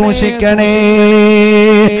സൂക്ഷിക്കണേ.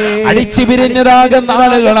 അടിച്ചു പിരിഞ്ഞതാകുന്ന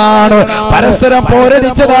ആളുകളാണ്, പരസ്പരം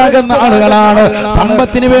പോരടിച്ചതാകുന്ന ആളുകളാണ്,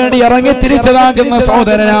 സമ്പത്തിന് വേണ്ടി ഇറങ്ങിത്തിരിച്ചതാകുന്ന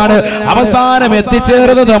സഹോദരനാണ്. അവസാനം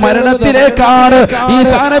എത്തിച്ചേർന്നത് മരണത്തിലേക്കാണ്.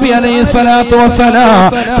 ഈസാ നബി അലൈഹിസ്സലാത്തു വസ്സലാം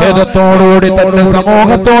ഖേദത്തോടുകൂടി തന്റെ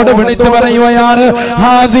സമൂഹത്തോട് വിളിച്ചു പറയുകയാണ്,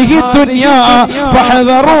 ഹാദിഹി ദുനിയാ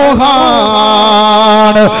ഫഹദറൂഹാ.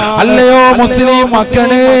 അല്ലയോ മുസ്ലിം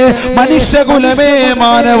മക്കളെ, മനുഷ്യകുലമേ,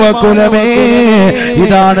 മാനവകുലമേ,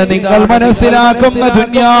 ഇതാണ് നിങ്ങൾ മനസ്സിലാക്കുന്ന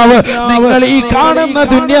ദുനിയാവ്, നിങ്ങൾ ഈ കാണുന്ന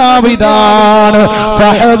ദുനിയാവ് ഇതാണ്.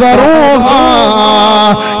 ഫഹദറൂഹാ,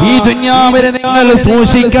 ഈ ദുനിയാവിനെ നിങ്ങൾ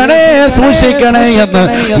സൂക്ഷിക്കണേ എന്ന്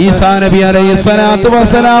ഈസാ നബി അലൈഹിസ്സലാത്തു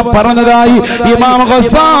വസ്സലാം പറഞ്ഞതായി ഇമാം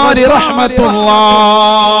ഗസാലി റഹ്മത്തുള്ളാഹ്.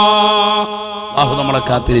 അല്ലാഹു നമ്മളെ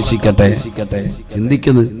കാത്തിരക്ഷിക്കട്ടെ.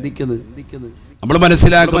 ചിന്തിക്കുന്നു, നമ്മൾ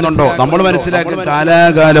മനസ്സിലാക്കുന്നുണ്ടോ? നമ്മൾ മനസ്സിലാക്കുന്ന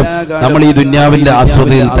കാലാകാലം നമ്മൾ ഈ ദുനിയാവിന്റെ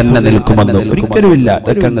ആസ്വദയിൽ തന്നെ നിൽക്കുമെന്ന് ഒരിക്കലുമില്ല.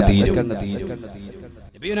 ഇതൊക്കെ അങ്ങ് തീരും.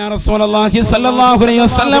 റസൂലുള്ളാഹി സ്വല്ലല്ലാഹു അലൈഹി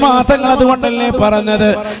വസല്ലം അതുകൊണ്ടല്ലേ പറഞ്ഞത്,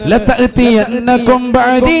 ലതഅതിയന്നകും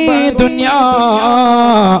ബഅദി ദുനിയാ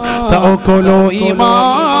തഅകുലു ഈമാനകും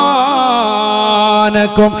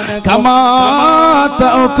കമാ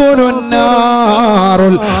തഅകുലുൻ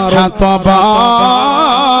നാറുൽ ഹതബാ.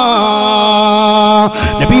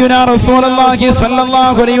 നബിയുനാ റസൂലുള്ളാഹി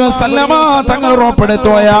സ്വല്ലല്ലാഹു അലൈഹി വസല്ലം തങ്ങൾ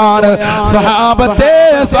ഉറപ്പെടുത്തുകയാണ്, സഹാബത്തെ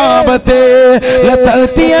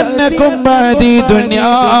ലതഅതിയന്നകും ബഅദി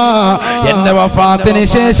ദുനിയാ, എന്റെ വഫാത്തിന്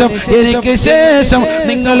ശേഷം, എനിക്ക് ശേഷം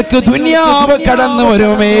നിങ്ങൾക്ക് ദുനിയാവ് കടന്നു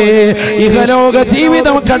വരുമേ, ഇഹലോക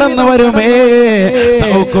ജീവിതം കടന്നു വരുമേ.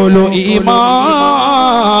 തഅകുലു ഈമാനകും,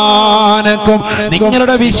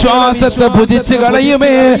 നിങ്ങളുടെ വിശ്വാസത്തെ ഭുജിച്ചു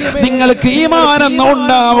കളയുമേ, നിങ്ങൾക്ക് ഈമാനൊന്നും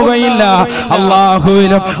ഉണ്ടാവുകയില്ല.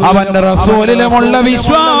 അല്ലാഹുവിലും അവന്റെ റസൂലിലുമുള്ള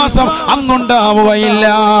വിശ്വാസം അന്നുണ്ടാവുകയില്ല.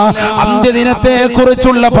 അന്ത്യദിനത്തെ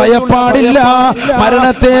കുറിച്ചുള്ള ഭയപ്പാടില്ല,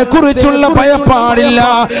 മരണത്തെ കുറിച്ചുള്ള ഭയപ്പാടില്ല,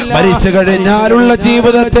 മരിച്ചു കഴിഞ്ഞാലുള്ള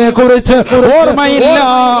ജീവിതത്തെ കുറിച്ച് ഓർമ്മയില്ല,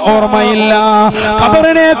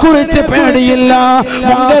 ഖബറിനെ കുറിച്ച് പേടിയില്ല,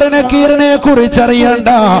 മുങ്കറിനെ കീറിനെ കുറിച്ച് അറിയണ്ട,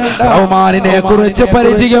 റഹ്മാനിനെ കുറിച്ച്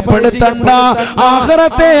പരിചയപ്പെടുത്തണ്ട,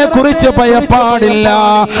 ആഖിറത്തെ കുറിച്ച് ഭയപ്പാടില്ല.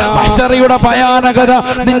 മഹ്ശറിയുടെ ഭയാനകത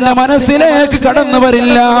നിന്റെ മനസ്സിലേക്ക് കടന്നു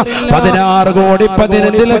വരില്ല.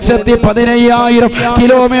 16,15,15,000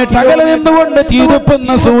 കിലോമീറ്റർ അകലെ നിന്നുകൊണ്ട്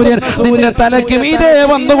തീതുപ്പുന്ന സൂര്യൻ നിന്റെ തലയ്ക്ക് മീതെ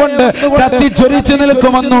വന്നുകൊണ്ട് കത്തിച്ചൊരിച്ചു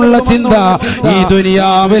നിൽക്കുമെന്നുള്ള ചിന്ത ഈ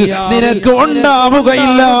ദുനിയാവിൽ നിനക്ക്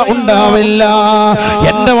ഉണ്ടാവില്ല.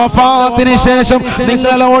 എന്റെ വഫാത്തിന് ശേഷം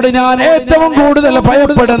നിങ്ങളോട് ഞാൻ ഏറ്റവും കൂടുതൽ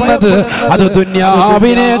ഭയപ്പെടുന്നത് അത്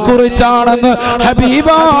ദുനിയാവിനെ കുറിച്ചാണെന്ന്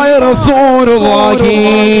ഹബീബായ റസൂലുള്ളാഹി.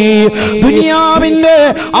 ദുനിയാവിന്റെ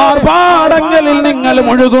ആർഭാടങ്ങളിൽ നിങ്ങൾ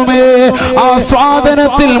മുഴുകുമേ,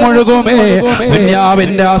 ആസ്വാദനത്തിൽ മുഴുകുമേ,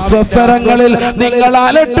 ദുനിയാവിന്റെ അസ്വസ്ഥരങ്ങളിൽ നിങ്ങൾ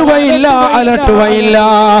അലട്ടുകയില്ല.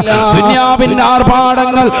 ദുനിയാവിന്റെ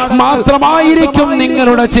ആർഭാടങ്ങൾ മാത്രമായിരിക്കും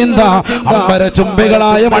നിങ്ങളുടെ ചിന്ത.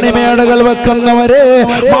 അമ്പരചുംബികളായ മണിമേടകൾ വെക്കുന്നവരെ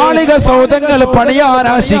മാളിക സൗധങ്ങൾ പണിയാൻ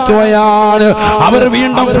ആശിക്കുകയാണ്. അവർ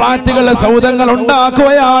വീണ്ടും ഫ്ലാറ്റുകൾ, സൗധങ്ങൾ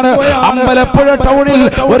ഉണ്ടാക്കുകയാണ്. അമ്പലപ്പുഴ ടൗണിൽ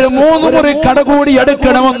ഒരു 3 മുറി കട കൂടി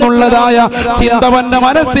എടുക്കണമെന്നുള്ളതായ ചിന്തവന്റെ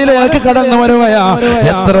മനസ്സിലേക്ക് കടന്നു വരികയാ.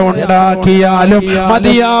 എത്ര ഉണ്ടാക്കിയാലും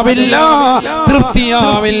മതിയാവില്ല,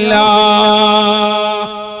 തൃപ്തിയാവില്ല.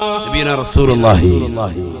 റസൂലുള്ളാഹി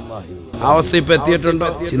അവസ്ഥ ഇപ്പൊ എത്തിയിട്ടുണ്ടോ?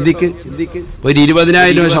 ചിന്തിക്ക്. ഒരു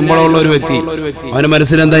 20,000 ശമ്പളമുള്ള ഒരു വ്യക്തി, അവന്റെ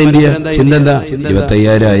മനസ്സിലെന്താ ചിന്ത എന്താ?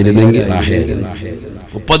 25,000 ആയിരുന്നെങ്കിൽ റാഹയായിരുന്നു.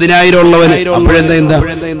 30,000 ഉള്ളവന് അപ്പോഴെന്താ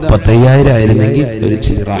 35,000 ആയിരുന്നെങ്കിൽ ഒരു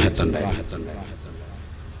ചിരി റാഹത്തുണ്ടായിരുന്നു.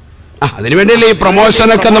 അതിനു വേണ്ടിയല്ലേ ഈ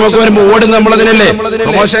പ്രൊമോഷനൊക്കെ നമുക്ക് വരുമ്പോ ഓടുന്ന നമ്മളതിനല്ലേ.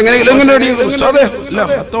 പ്രൊമോഷൻ എങ്ങനെയെങ്കിലും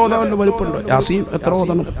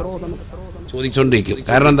ചോദിച്ചോണ്ടിരിക്കും.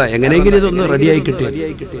 കാരണം എന്താ, എങ്ങനെയെങ്കിലും ഇതൊന്ന് റെഡിയായി കിട്ടിയ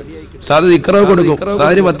സാധു ഇക്കറവ് കൊടുക്കും.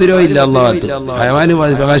 സാധിന് 10 രൂപ ഇല്ല. അള്ളാഹത്ത് ഹയവാന്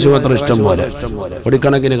പ്രകാശ് മാത്രം ഇഷ്ടം പോലെ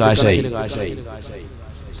കൊടിക്കണക്കിന് കാശായി.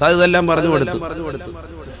 സാധു ഇതെല്ലാം പറഞ്ഞു കൊടുത്തു.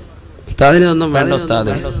 ഉസ്താദിനെ ഒന്നും വേണ്ട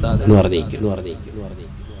ഉസ്താദ് എന്ന് പറഞ്ഞിരിക്കും.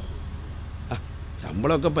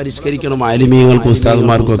 നമ്മളൊക്കെ പരിഷ്കരിക്കണം. ആലിമീങ്ങൾക്കും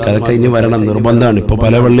ഉസ്താദുമാർക്കും ഒക്കെ അതൊക്കെ ഇനി വരണം, നിർബന്ധമാണ്. ഇപ്പൊ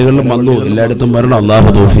പല പള്ളികളിലും വന്നു, എല്ലായിടത്തും വരണം. അള്ളാഹു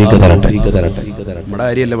തൗഫീഖ് തരട്ടെ. നമ്മുടെ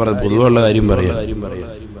കാര്യമല്ല പറയുന്നത്, പൊതുവെയുള്ള കാര്യം പറയാം.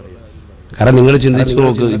 കാരണം നിങ്ങൾ ചിന്തിച്ചു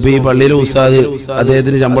നോക്ക്, ഇപ്പൊ ഈ പള്ളിയിലെ ഉസ്താദ്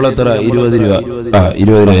അദ്ദേഹത്തിന് ശമ്പളം എത്ര? 20 രൂപ.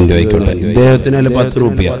 20,000 രൂപ ആയിക്കോട്ടെ. ഇദ്ദേഹത്തിന് അല്ല 10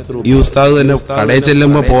 രൂപ. ഈ ഉസ്താദ് തന്നെ കടയിൽ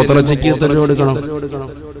ചെല്ലുമ്പോ പോത്തിറച്ചിക്ക് എത്ര രൂപ കൊടുക്കണം?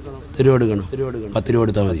 10 രൂപ കൊടുക്കണം. 10 രൂപ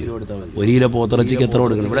കൊടുത്താൽ മതി. 1 കിലോ പോത്തിറച്ചിക്ക് എത്ര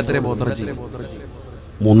കൊടുക്കണം? ഇവിടെ എത്ര പോത്തിറച്ചി?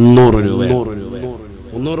 300 രൂപ.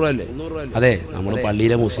 300 രൂപ അല്ലേ? അതെ, നമ്മൾ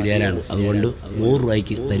പള്ളിയിലെ മുസ്ലിയാരാണ്, അതുകൊണ്ട് 100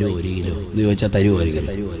 രൂപയ്ക്ക് തരുമോ 1 കിലോ എന്ന് ചോദിച്ചാൽ തരുമോ? ആയിരിക്കും.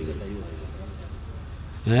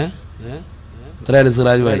 എത്രയായാലും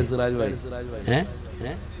സിറാജ് ഭായി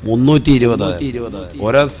 320.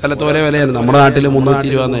 ഓരോ സ്ഥലത്ത് ഓരോ വിലയാണ്. നമ്മുടെ നാട്ടിൽ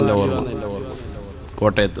 320 എൻ്റെ ഓർമ്മ.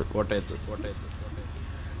 കോട്ടയത്ത്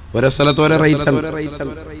ഓരോ സ്ഥലത്ത് ഓരോ റേറ്റാണ്.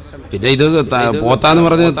 പിന്നെ ഇത് പോത്താന്ന്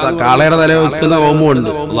പറഞ്ഞ് കാളയുടെ തല വെക്കുന്ന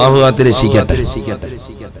ഹോമുണ്ട്. അള്ളാഹു കാത്ത് രക്ഷിക്കട്ടെ.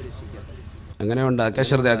 അങ്ങനെ ഉണ്ട്. അതൊക്കെ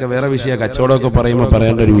ശ്രദ്ധ, അതൊക്കെ വേറെ വിഷയം. കച്ചവടമൊക്കെ പറയുമ്പോൾ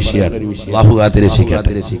പറയേണ്ട ഒരു വിഷയമാണ്. അള്ളാഹു കാത്ത്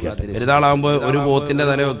രക്ഷിക്കട്ടെ. പെരുന്നാളാകുമ്പോൾ ഒരു പോത്തിന്റെ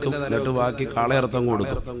തല വെക്കും, എന്നിട്ട് ബാക്കി കാളയർത്ഥം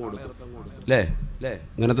കൊടുക്കും. അല്ലേ?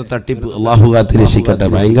 ഇങ്ങനത്തെ തട്ടിപ്പ് അള്ളാഹു കാത്ത് രക്ഷിക്കട്ടെ.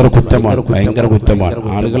 ഭയങ്കര കുറ്റമാണ്, ഭയങ്കര കുറ്റമാണ്.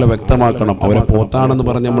 ആളുകളെ വ്യക്തമാക്കണം, അവരെ പോത്താണെന്ന്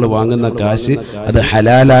പറഞ്ഞ് നമ്മൾ വാങ്ങുന്ന കാശ് അത്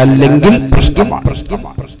ഹലാലല്ലെങ്കിൽ പ്രശ്നമാണ്.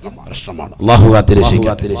 അള്ളാഹു കാത്ത്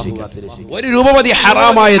രക്ഷിക്കട്ടെ. 1 രൂപ മതി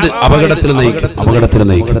ഹറാമായത് അപകടത്തിൽ നയിക്കും.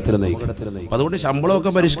 അതുകൊണ്ട്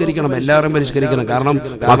ശമ്പളമൊക്കെ പരിഷ്കരിക്കണം, എല്ലാവരും പരിഷ്കരിക്കണം. കാരണം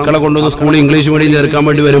മക്കളെ കൊണ്ടുവന്ന് സ്കൂളിൽ ഇംഗ്ലീഷ് മീഡിയം ചേർക്കാൻ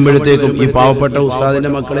വേണ്ടി വരുമ്പോഴത്തേക്കും ഈ പാവപ്പെട്ട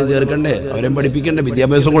ഉസ്താദിന്റെ മക്കളെ ചേർക്കണ്ടേ, അവരെ പഠിപ്പിക്കണ്ടേ,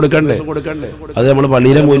 വിദ്യാഭ്യാസം കൊടുക്കണ്ടേ. അത് നമ്മൾ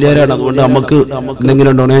പള്ളിയിലെ മൂല്യരാണ്. അതുകൊണ്ട് നമുക്ക്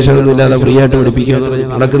എന്തെങ്കിലും ഡൊണേഷൻ ഒന്നും ഇല്ലാതെ ഫ്രീ ആയിട്ട് പഠിപ്പിക്കുക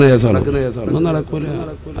നടക്കുന്ന കേസാണ്. ഒന്നും നടക്കൂല.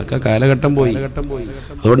 ഒക്കെ കാലഘട്ടം പോയി.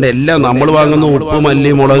 അതുകൊണ്ട് എല്ലാം നമ്മൾ വാങ്ങുന്ന ഉപ്പ്,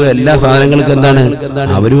 മല്ലി, മുളക് എല്ലാ സാധനങ്ങൾക്കും എന്താണ്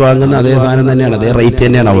അവർ വാങ്ങുന്ന അതേ സാധനം തന്നെയാണ്, അതേ റേറ്റ്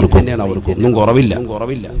തന്നെയാണ് അവർക്കും. ഒന്നും കുറവില്ല.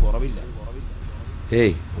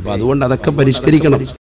 അപ്പൊ അതുകൊണ്ട് അതൊക്കെ പരിഷ്കരിക്കണം.